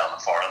Dan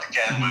McFarlane.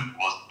 Again,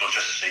 we'll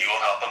just see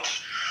what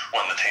happens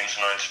when the team's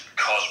announced,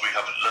 because we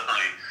have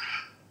literally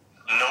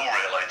no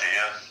real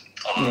idea,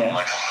 other than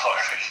Michael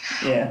Lowry,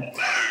 who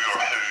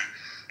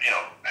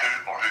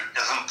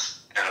isn't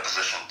in a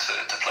position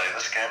to play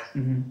this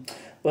game.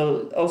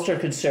 Well, Ulster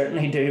could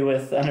certainly do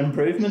with an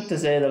improvement, to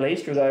say the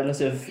least,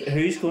 regardless of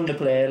who's going to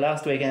play.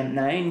 Last weekend,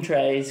 9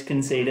 tries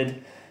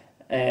conceded.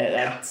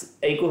 That's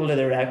equal to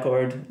the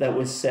record that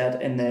was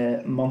set in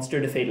the Munster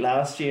defeat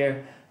last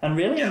year. And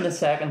really in the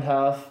second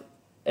half,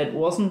 it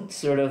wasn't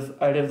sort of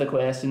out of the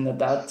question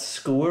that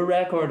score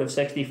record of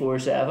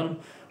 64-7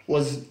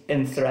 was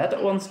in threat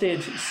at one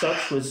stage.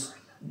 Such was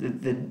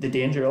the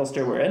danger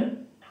Ulster were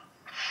in.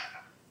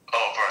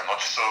 Oh, very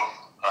much so.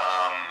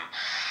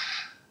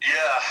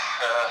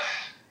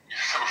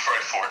 They were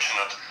very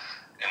fortunate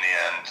in the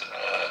end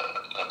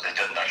that they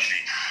didn't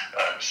actually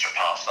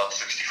surpass that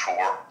 64,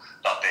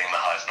 that being the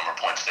highest number of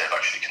points they've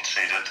actually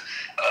conceded.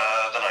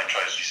 The 9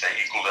 tries, you say,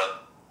 equalled it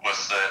with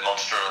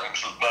Munster, I think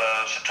it was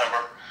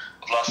September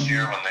of last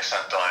year, when they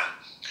sent down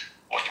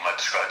what you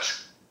might describe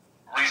as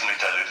reasonably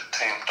diluted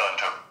team down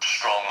to a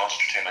strong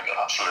Munster team that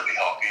got absolutely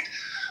hockeyed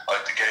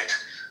out the gate.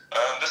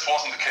 This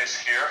wasn't the case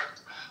here.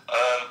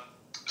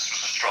 This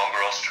was a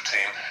stronger Ulster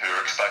team who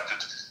are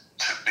expected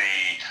to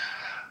be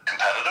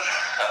competitive.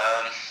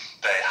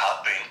 They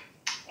had been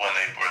when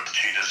they were at the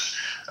Cheetahs,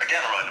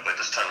 again around about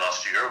this time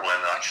last year, when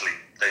actually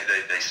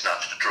they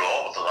snatched a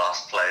draw with the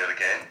last play of the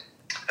game.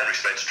 Henry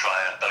Spade's try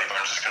and Billy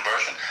Burns'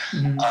 conversion.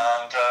 And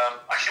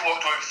actually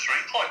walked away with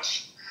 3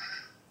 points.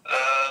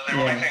 They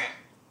were making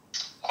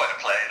quite a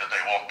play that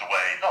they walked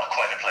away, not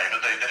quite a play,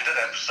 but they did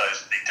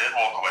emphasise that they did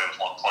walk away with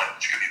 1 point,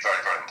 which could be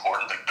very, very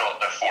important. They got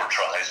their 4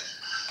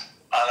 tries.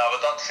 And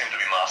but that seemed to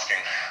be masking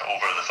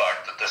over the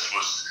fact that this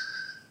was,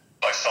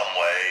 by some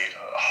way, a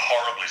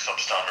horribly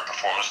substandard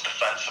performance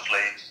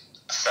defensively,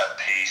 set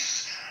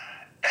piece.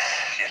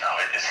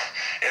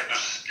 It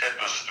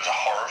was a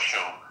horror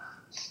show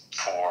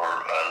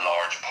for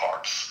large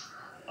parts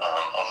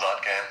of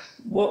that game.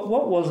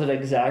 What was it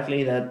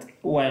exactly that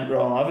went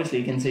wrong? Obviously,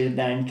 you conceded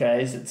 9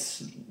 tries.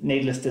 It's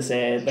needless to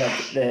say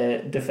that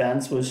the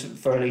defence was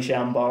fairly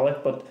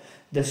shambolic, but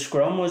the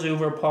scrum was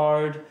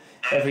overpowered.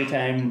 Every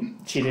time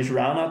Cheetahs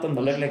ran at them,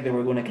 they looked like they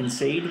were going to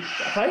concede.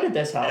 How did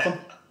this happen?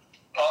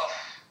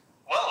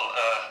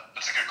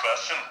 It's a good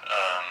question.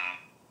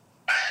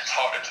 It's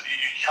hard.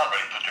 You can't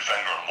really put your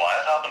finger on why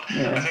it happened.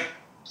 I think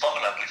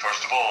fundamentally,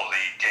 first of all,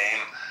 the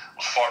game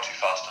was far too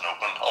fast and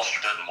open.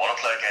 Ulster didn't want to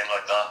play a game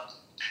like that.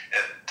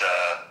 It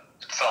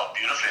fell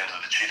beautifully into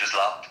the Cheetahs'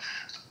 laps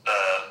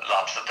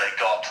that they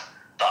got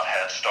that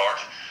head start.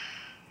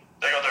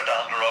 They got their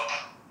dander up.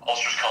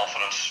 Ulster's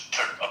confidence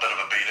took a bit of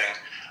a beating,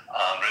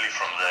 and really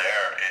from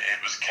there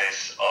it was a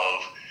case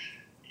of,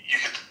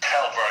 you could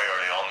tell very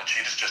early on the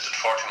Cheetahs just had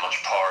far too much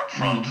power up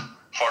front,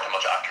 far too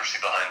much accuracy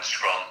behind the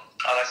scrum,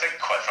 and I think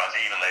quite frankly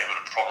even they would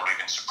have probably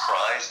been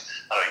surprised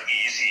at how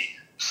easy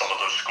some of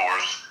those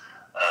scores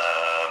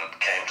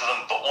came to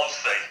them. But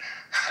once they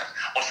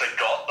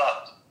got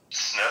that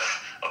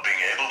sniff of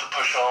being able to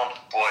push on,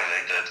 boy,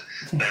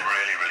 they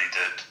really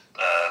did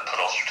put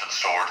Ulster to the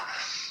sword.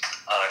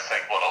 And I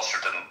think what Ulster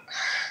didn't,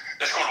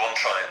 they scored 1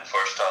 try in the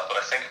first half, but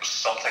I think it was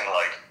something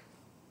like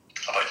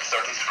about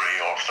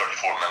 33 or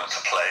 34 minutes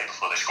of play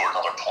before they scored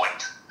another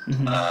point.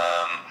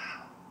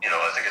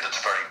 I think at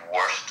its very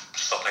worst,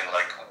 something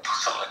like 49-7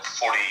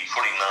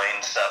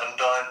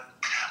 down.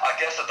 I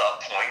guess at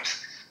that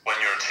point, when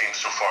you're a team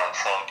so far in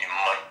front, you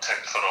might take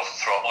the foot off the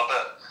throttle a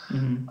bit.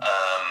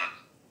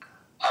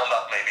 And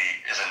that maybe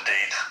is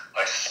indeed,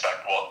 I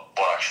suspect, what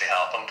actually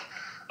happened.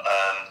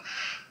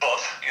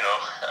 But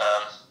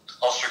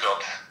Ulster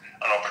got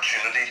an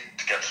opportunity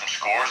to get some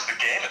scores. The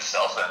game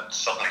itself then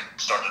suddenly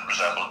started to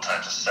resemble at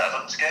times a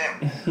sevens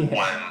game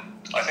when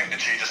I think the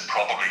Cheetahs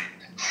probably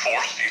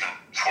forced it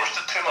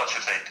too much.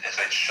 If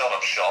they'd shut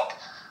up shop,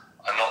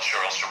 I'm not sure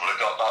Ulster would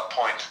have got that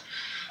point.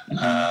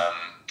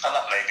 And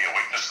that may be a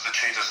weakness of the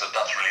Cheetahs,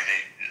 that's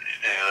really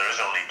there is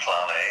only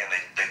plan A, and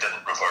they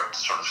didn't revert to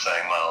sort of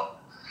saying, well,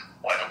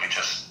 why don't we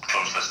just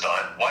close this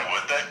down? Why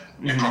would they?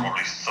 They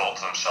probably thought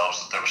to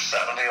themselves that there was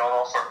 70 on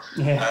offer.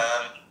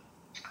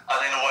 And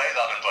in a way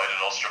that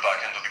invited Ulster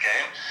back into the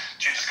game.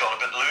 Cheetahs got a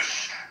bit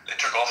loose. They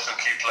took off some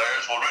key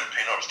players. Well, Ruben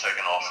Pienaar was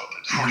taken off at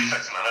the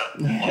 46th minute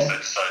once they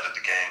decided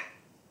the game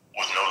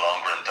was no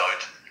longer in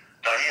doubt.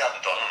 Now, he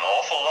hadn't done an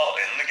awful lot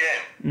in the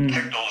game.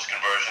 Kicked all his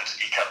conversions.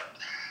 He kept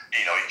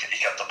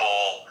the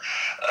ball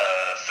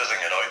fizzing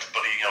it out,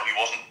 but he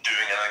wasn't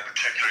doing anything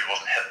particular. He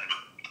wasn't hitting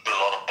with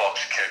a lot of box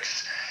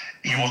kicks.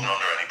 He wasn't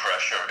under any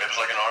pressure. It was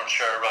like an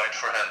armchair ride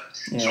for him.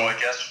 So I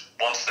guess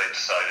once they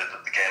decided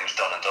that the game was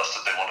done and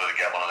dusted, they wanted to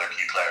get one of their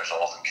key players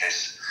off in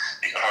case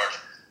he got hurt.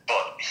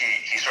 But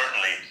he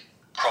certainly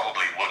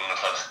probably wouldn't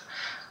have had.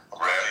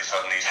 Rarely has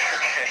had an easier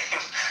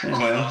game,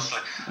 quite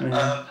honestly.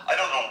 I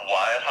don't know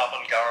why it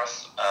happened,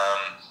 Gareth.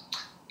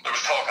 There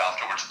was talk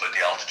afterwards about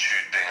the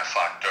altitude being a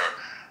factor.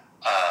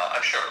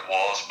 I'm sure it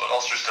was, but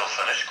Ulster still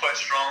finished quite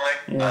strongly.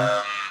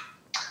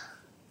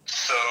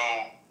 So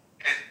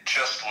it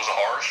just was a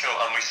horror show,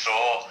 and we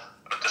saw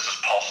that this is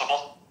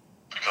possible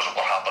because of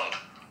what happened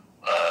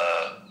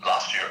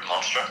last year at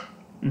Munster.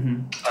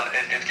 And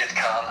it can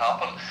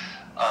happen.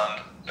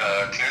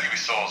 And clearly we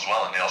saw as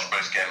well in the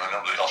Ospreys game. I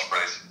know the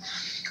Ospreys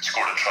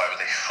scored a try, but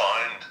they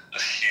found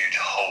this huge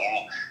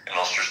hole in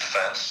Ulster's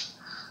defence.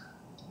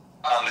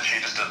 And the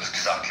Cheetahs did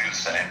exactly the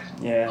same.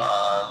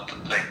 And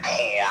they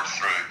poured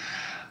through.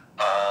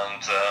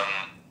 And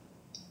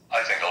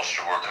I think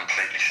Ulster were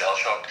completely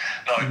shell-shocked.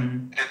 Now,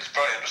 it's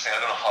very interesting. I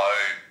don't know how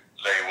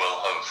they will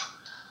have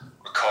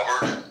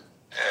recovered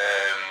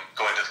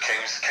going to the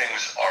Kings. The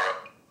Kings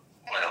are,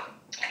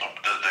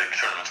 the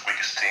tournament's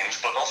weakest teams,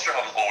 but Ulster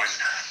haven't always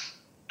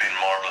been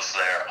marvellous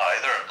there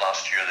either.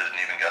 Last year they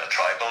didn't even get a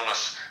try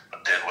bonus,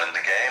 but did win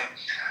the game.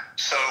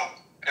 So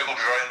it will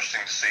be very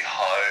interesting to see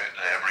how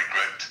they have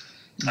regrouped.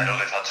 I know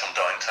they've had some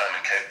downtime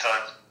in Cape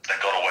Town. They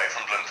got away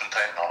from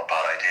Bloemfontein, not a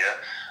bad idea.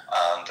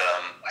 And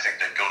I think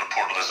they'd go to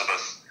Port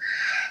Elizabeth.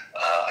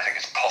 I think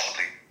it's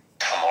possibly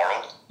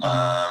tomorrow.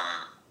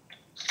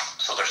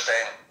 So they're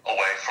staying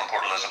away from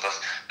Port Elizabeth.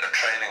 They're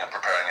training and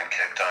preparing in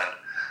Cape Town.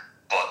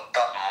 But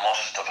that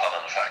must have had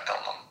an effect on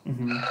them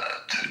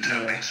to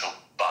have been so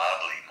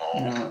badly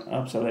mauled. No,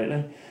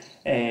 absolutely.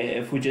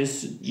 If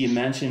you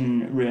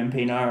mentioned Ruben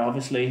Pienaar,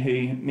 obviously,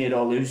 who made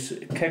all those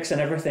kicks and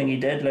everything he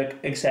did look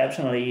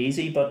exceptionally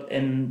easy, but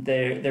in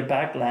their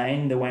back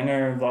line, the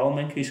winger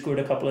Volmink, who scored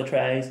a couple of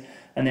tries,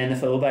 and then the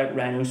fullback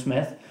Rhino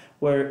Smith,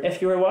 where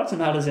if you were watching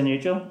that as a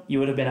neutral, you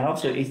would have been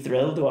absolutely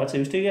thrilled to watch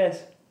those two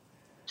guys.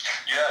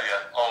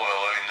 Oh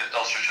well, I mean,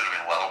 Ulster should have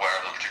been well aware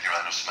of them, particularly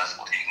Rhino Smith,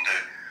 what he can do.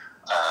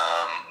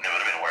 They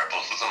would have been aware of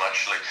both of them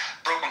actually.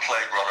 Broken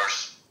plague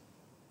runners,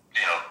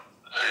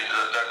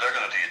 they're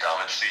going to do you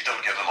damage, so you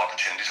don't give them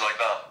opportunities like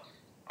that.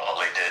 Well,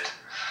 they did.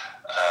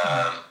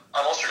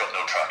 And Ulster got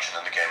no traction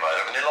in the game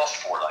either. I mean, they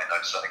lost 4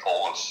 lineouts. I think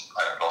all those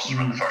losses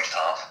were in the first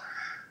half.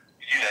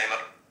 You name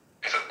it.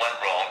 If it went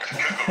wrong, if it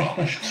could go wrong,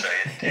 I should say,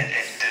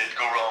 it did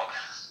go wrong.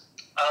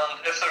 And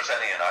if there's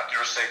any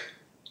inaccuracy,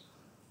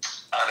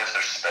 and if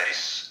there's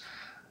space,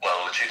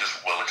 well, the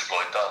Cheetahs will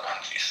exploit that. And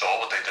you saw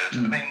what they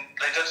did. I mean,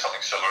 they did something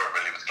similar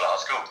really with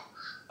Glasgow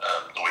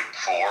the week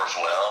before as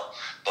well.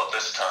 But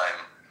this time,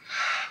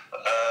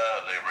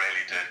 they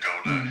really did go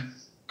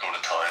to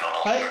town on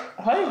Ulster.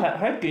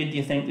 How good do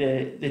you think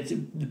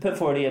they put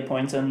 48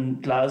 points on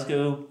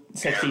Glasgow,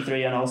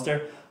 63 on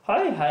Ulster?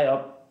 How high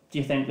up do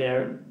you think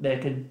they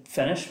could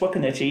finish? What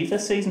can they achieve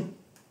this season?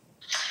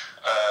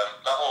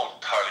 That will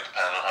entirely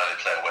depend on how they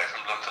play away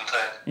from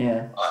Bloemfontein.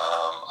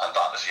 And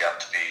that is yet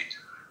to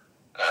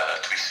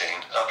be seen.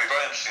 It'll be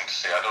very interesting to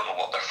see. I don't know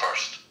what their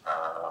first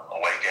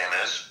away game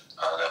is.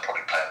 They'll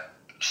probably play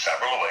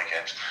several away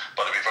games,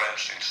 but it'll be very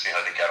interesting to see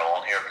how they get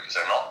on here because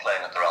they're not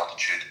playing at their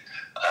altitude.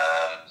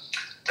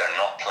 They're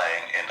not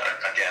playing in,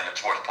 again,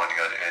 it's worth pointing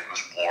out, it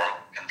was warm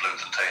in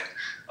Bloemfontein,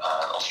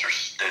 and Ulster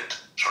did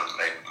sort of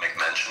make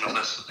mention of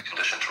this, that the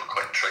conditions were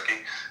quite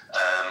tricky.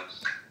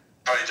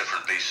 Very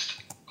different beast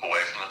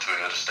away from the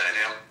Toyota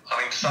Stadium. I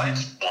mean,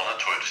 sides won at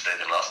Toyota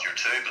Stadium last year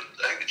too, but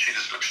I think the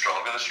Cheetahs look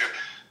stronger this year.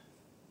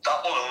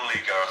 That will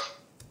only, Gareth,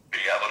 be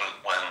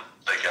evident when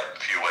they get a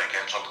few away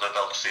games under their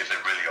belt to see if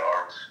they really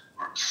are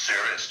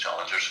serious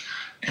challengers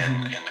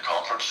in the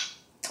conference.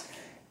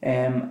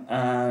 And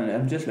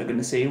I'm just looking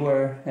to see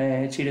where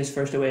Cheetah's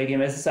first away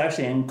game is. It's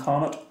actually in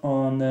Connacht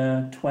on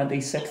the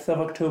 26th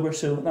of October,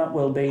 so that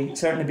will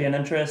certainly be an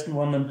interesting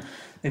one, and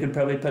they could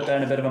probably put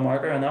down a bit of a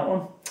marker on that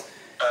one.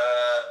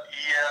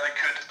 They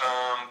could.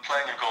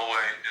 Playing in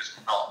Galway is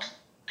not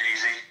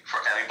easy for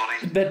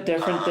anybody. A bit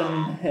different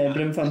than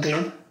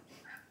Bloemfontein.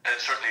 It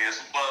certainly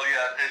isn't. Well,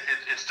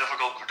 it's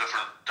difficult for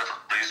different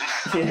reasons.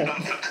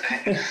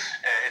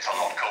 It's a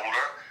lot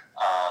colder,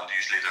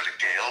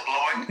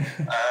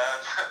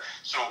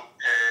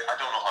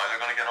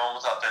 on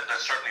with that. They'll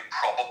certainly,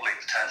 probably,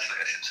 potentially,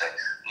 I should say,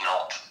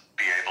 not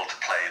be able to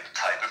play the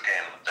type of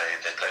game that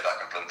they play back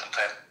in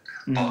Bloemfontein.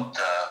 But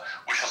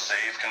we shall see.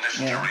 If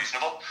conditions are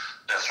reasonable,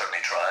 they'll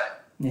certainly try.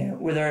 Yeah.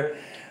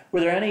 Were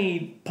there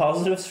any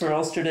positives for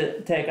Ulster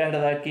to take out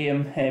of that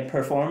game,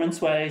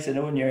 performance-wise? I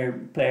know in your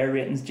player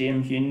ratings,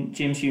 James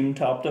Hume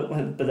topped it,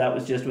 but that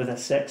was just with a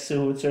 6,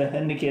 so it sort of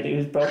indicated he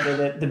was probably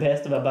the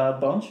best of a bad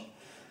bunch.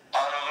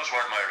 Oh no, those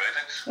weren't my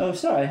ratings. Oh,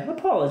 sorry.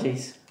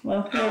 Apologies.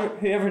 Well,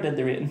 whoever did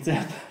the ratings. Shall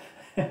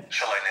I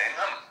name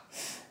them?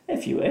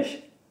 If you wish.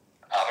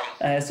 Adam.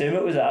 I assume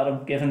it was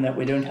Adam, given that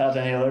we don't have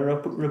any other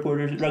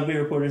rugby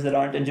reporters that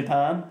aren't in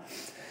Japan.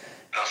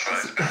 That's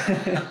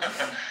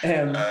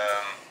right.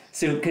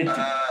 So,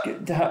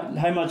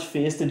 how much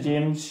face did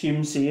James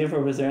Hume save,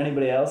 or was there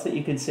anybody else that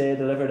you could say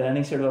delivered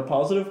any sort of a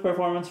positive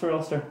performance for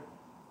Ulster?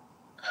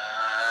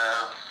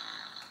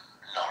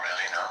 Not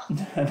really,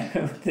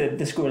 no.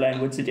 The scoreline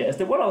would suggest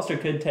that what Ulster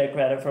could take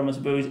credit from, I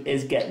suppose,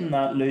 is getting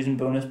that losing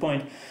bonus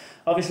point.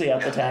 Obviously,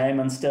 at the time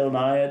and still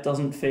now, it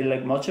doesn't feel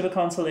like much of a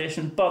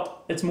consolation,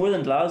 but it's more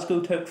than Glasgow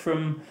took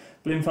from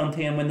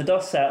Bloemfontein. When the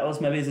dust settles,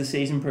 maybe as the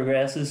season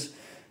progresses,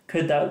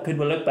 could we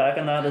look back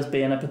on that as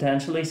being a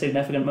potentially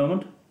significant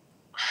moment?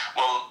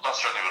 Well,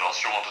 that's certainly what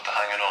Ulster wanted to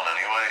hang it on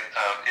anyway.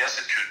 Yes,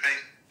 it could be.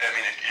 I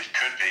mean, it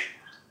could be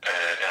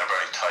in a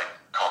very tight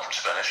conference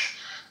finish.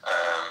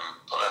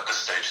 But at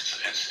this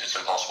stage, it's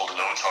impossible to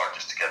know. It's hard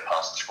just to get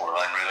past the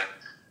scoreline, really.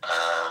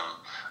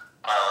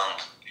 And,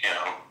 you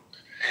know,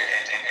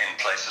 in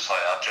places how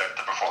abject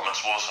the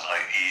performance was and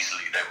how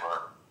easily they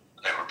were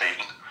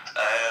beaten.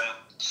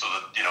 So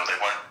that, you know,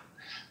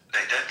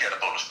 they did get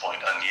a bonus point.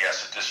 And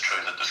yes, it is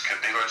true that this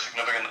could be very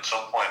significant at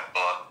some point,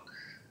 but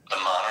the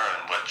manner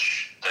in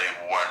which they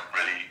weren't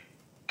really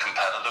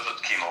competitive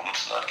at key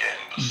moments in that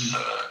game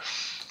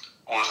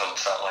was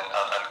unsettling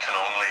and can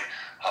only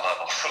have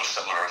a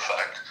similar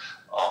effect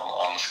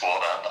on the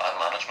squad and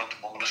management at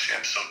the moment of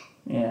shame. So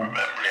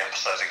really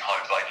emphasising how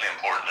vitally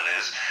important it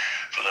is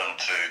for them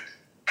to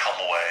come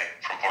away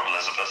from Port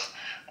Elizabeth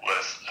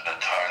with an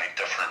entirely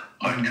different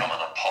outcome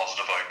and a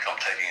positive outcome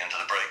taking into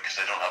the break, because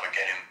they don't have a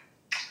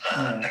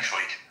game next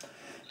week.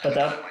 But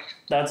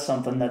that's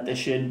something that they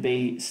should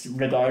be,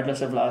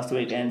 regardless of last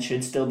weekend,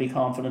 should still be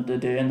confident to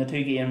do. In the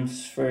 2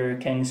 games for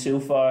Kings so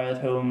far at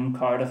home,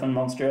 Cardiff and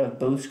Munster have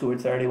both scored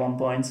 31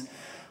 points.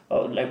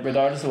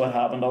 Regardless of what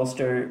happened,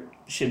 Ulster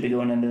should be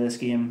going into this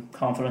game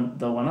confident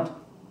they'll win it.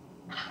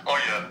 Oh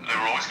yeah, they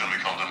were always going to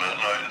be confident.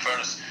 Now, in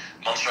fairness,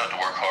 Munster had to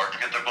work hard to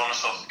get their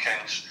bonus off the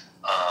Kings,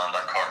 and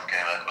that Cardiff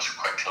game was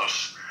quite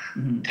close.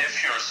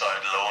 If you're a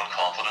side low in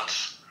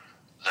confidence,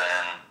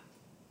 then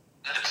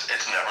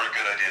it's never a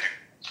good idea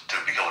to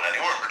be going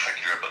anywhere in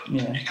particular, but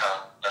you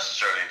can't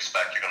necessarily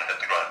expect you're going to hit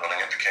the ground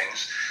running at the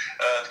Kings.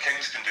 The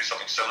Kings can do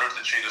something similar to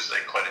the Cheetahs. They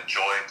quite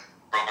enjoy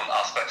broken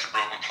aspects of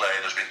broken play.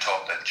 There's been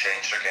talk they've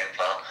changed their game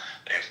plan.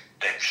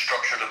 They've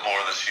structured it more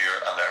this year,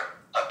 and they're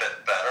a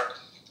bit better,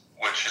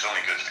 which is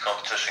only good for the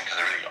competition because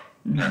they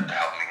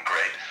haven't been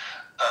great.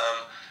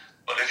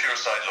 But if you're a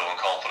side low in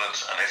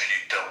confidence, and if you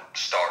don't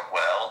start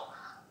well,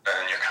 then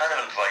you're kind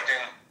of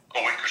inviting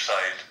a weaker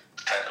side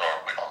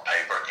on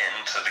paper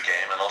into the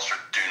game, and Ulster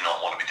do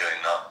not want to be doing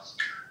that.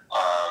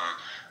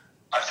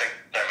 I think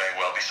there may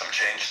well be some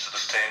changes to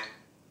this team.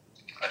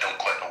 I don't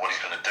quite know what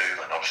he's going to do,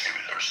 and obviously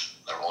there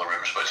are all the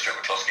rumours about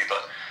Stuart McCluskey,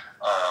 but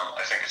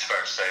I think it's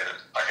fair to say that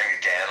I think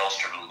again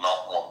Ulster will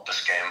not want this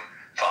game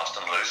fast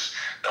and loose.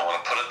 They want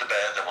to put it to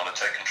bed, they want to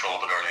take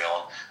control of it early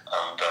on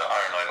and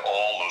iron out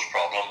all those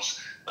problems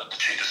that the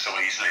Cheetahs so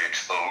easily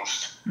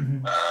exposed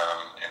in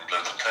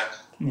Bloemfontein.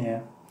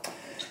 Yeah.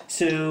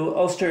 So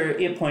Ulster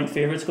 8-point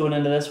favourites going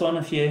into this one.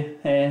 If you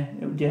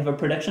do you have a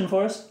prediction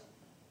for us?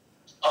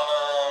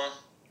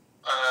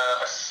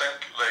 I think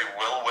they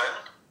will win.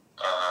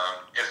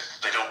 If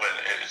they don't win,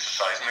 it's a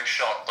seismic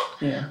shock, but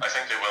I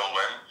think they will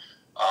win.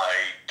 I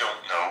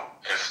don't know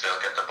if they'll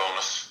get the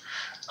bonus.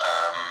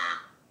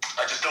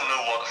 I just don't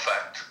know what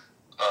effect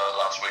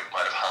last week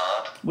might have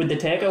had. Would they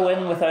take a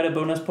win without a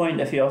bonus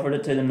point if you offered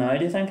it to them now,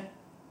 do you think?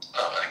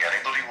 I think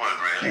anybody would,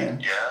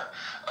 really, yeah.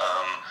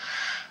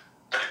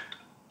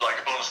 Like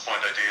a bonus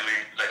point, ideally,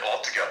 they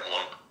ought to get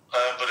one.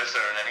 But if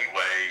they're in any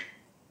way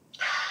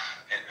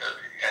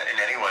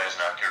as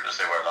inaccurate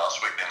as they were last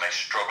week, they may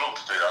struggle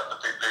to do that,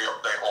 but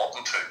they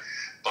oughtn't to.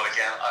 But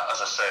again, as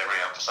I say,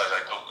 re-emphasise,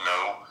 I don't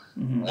know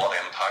what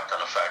impact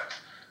and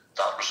effect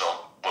that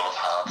result will have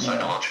had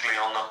psychologically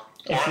on them,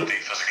 or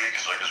indeed physically,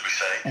 because as we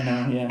say,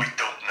 we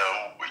don't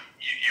know.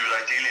 You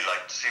would ideally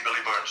like to see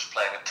Billy Burns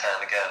playing at 10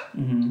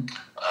 again.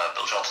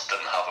 Bill Johnson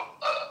didn't have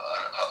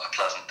a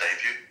pleasant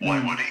debut.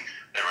 Why would he?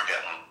 They were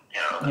getting,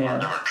 they were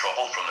in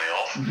trouble from the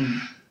off.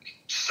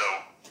 So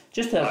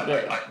just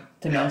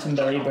to mention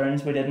Billy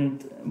Burns, we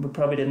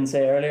probably didn't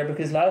say earlier,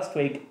 because last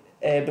week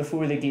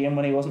before the game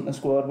when he wasn't in the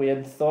squad, we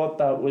had thought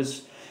that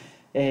was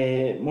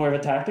more of a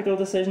tactical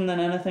decision than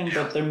anything,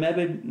 but there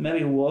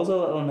maybe was a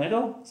little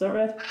niggle. Is that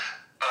right?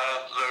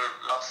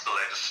 That's the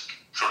latest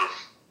sort of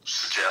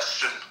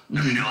suggestion,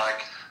 if you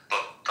like,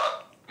 but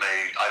that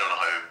I don't know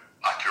how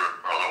accurate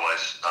or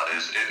otherwise that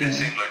is. It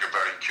seemed like a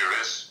very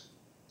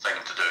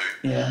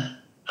Yeah.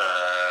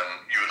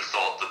 You would have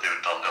thought that they would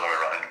have done the other way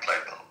around and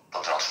played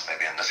Bill Johnson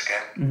maybe in this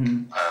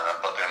game.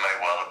 But there may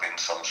well have been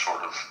some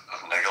sort of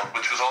niggle,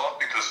 which was odd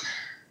because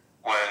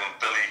when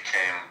Billy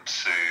came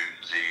to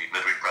the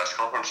midweek press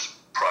conference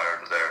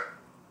prior to their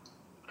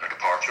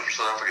departure for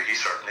South Africa, he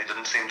certainly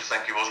didn't seem to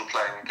think he wasn't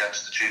playing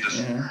against the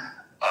Cheetahs. Yeah.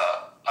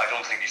 I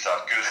don't think he's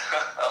that good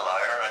a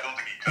liar. I don't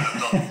think he could have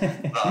done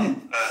that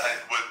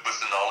with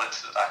the knowledge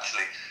that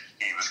actually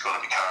he was going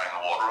to be carrying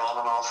the water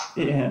on and off.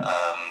 Yeah.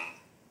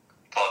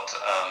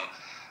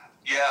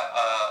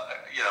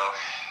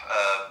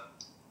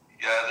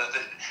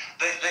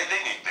 They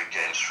need big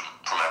games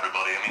from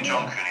everybody. I mean,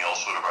 John Cooney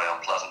also had a very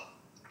unpleasant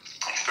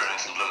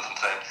experience in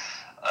Bloemfontein,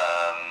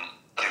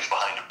 but he was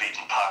behind a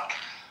beaten pack.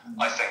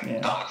 I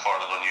think Dan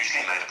McFarland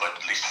unusually made about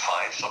at least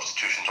 5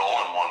 substitutions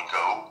all in one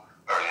go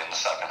early in the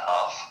second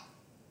half.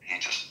 He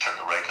just took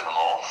a rake of them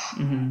off,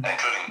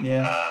 including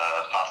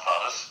Matt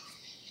Faddis,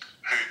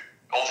 who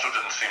also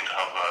didn't seem to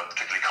have a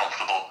particularly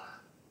comfortable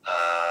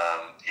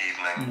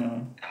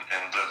evening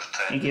in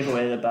Bloemfontein. He gave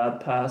away the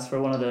bad pass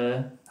for one of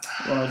the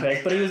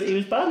tries, but he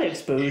was badly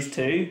exposed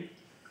too.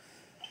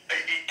 He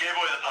gave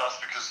away the pass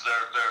because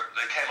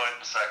they came out in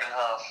the second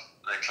half.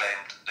 They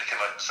claimed they came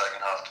out in the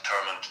second half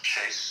determined to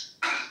chase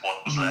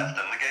what was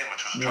left in the game,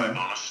 which was a try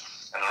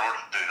bonus. And in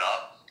order to do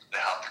that, they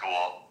had to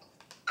go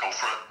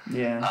for it.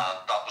 Yeah. And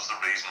that was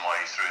the reason why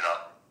he threw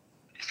that,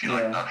 if you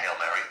like, that Hail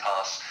Mary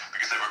pass,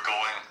 because they were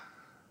going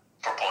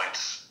for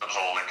points. That was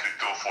all they could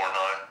go for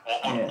now.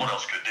 What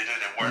else could they do?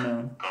 They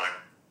weren't going to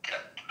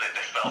get.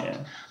 They felt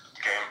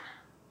the game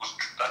was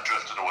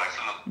drifted away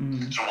from them.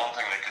 So one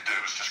thing they could do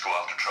was just go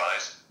after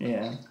tries.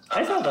 Yeah,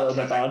 I felt a little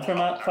bit bad for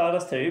Matt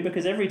Faddis too,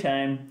 because every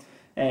time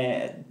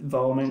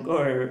Volman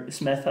or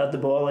Smith had the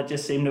ball, it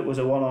just seemed it was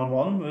a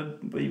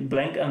one-on-one. We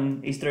blink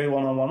and he's through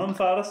one-on-one on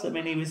Faddis. I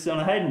mean, he was on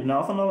a hiding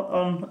nothing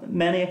on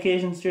many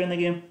occasions during the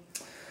game.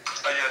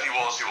 Yeah, he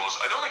was.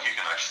 I don't think you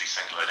can actually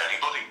single out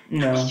anybody.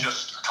 No. It was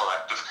just a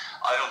collective.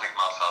 I don't think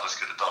Matt Faddis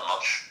could have done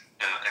much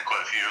in quite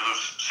a few of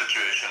those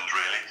situations,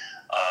 really.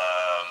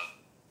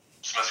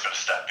 Smith's got to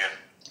step in.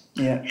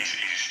 Yeah.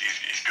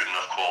 He's good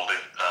enough quality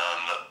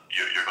that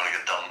you're going to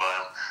get done by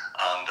him,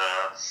 and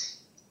that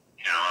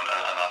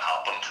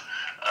happened.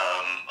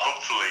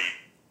 Hopefully,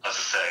 as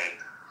I say,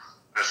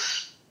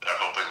 they're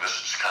hoping this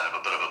is kind of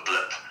a bit of a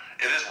blip.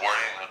 It is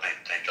worrying that they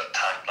got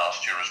tanked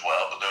last year as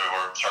well, but there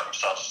were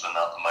circumstances in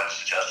that might have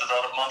suggested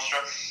that at Munster.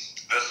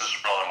 This is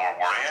rather more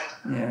worrying.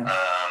 Yeah.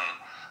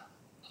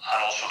 And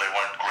also they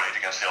weren't great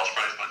against the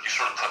Ospreys, but you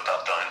sort of put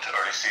that down to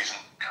early season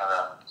kind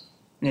of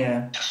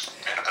just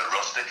being a bit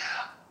rusty.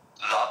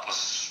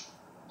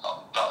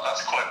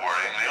 That's quite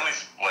worrying. The only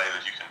way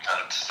that you can kind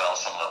of dispel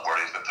some of that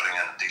worry is by putting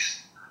in a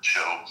decent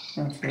show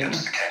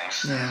against the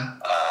Kings,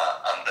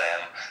 and then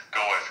go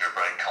away for your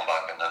break, come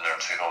back, and then there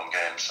are 2 home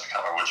games. I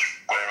can't remember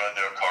which way around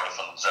there, Cardiff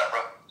and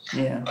Zebra.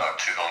 There are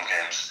 2 home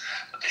games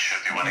that they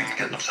should be winning and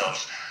get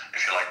themselves,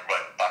 if you like,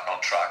 right back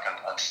on track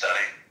and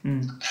steady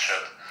the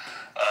ship.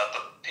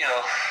 But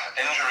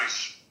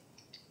injuries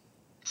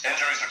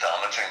are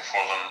damaging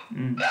for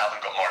them. They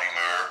haven't got Marty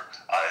Moore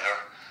either.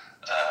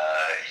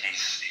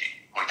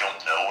 We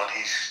don't know when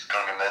he's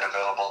going to be made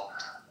available.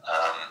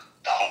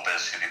 The hope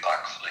is he'll be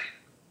back for the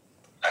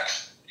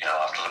next,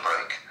 after the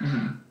break.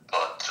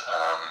 But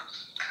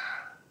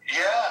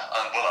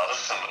and Will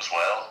Addison as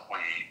well. We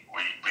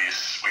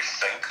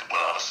think that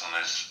Will Addison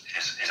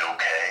is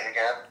okay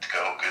again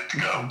good to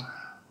go.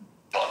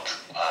 But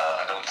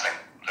I don't think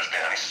there's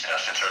been any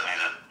suggestion, certainly,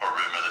 or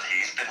rumour that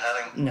he's been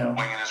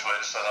winging his way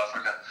to South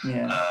Africa.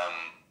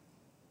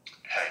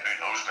 Hey, who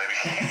knows? Maybe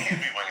he'd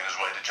be winging his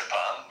way to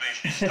Japan. We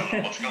just don't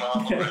know what's going to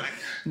happen, really.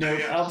 No,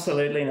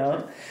 absolutely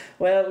not.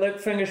 Well, look,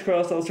 fingers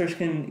crossed Ulsters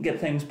can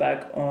get things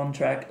back on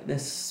track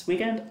this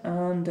weekend,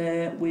 and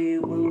we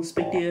will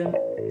speak to you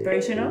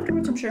very soon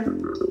afterwards, I'm sure.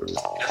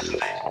 Yes,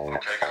 indeed.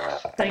 Okay,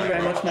 guys. Thank you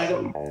very much,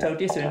 Michael. Talk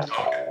to you soon.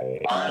 Okay.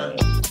 Bye.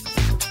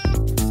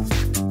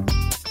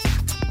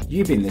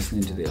 You've been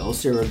listening to the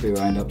Ulster Rugby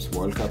Roundups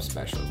World Cup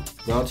special,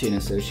 brought to you in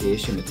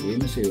association with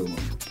Rimas Uomo,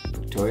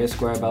 Victoria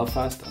Square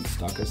Belfast and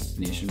Stockists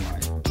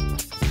nationwide.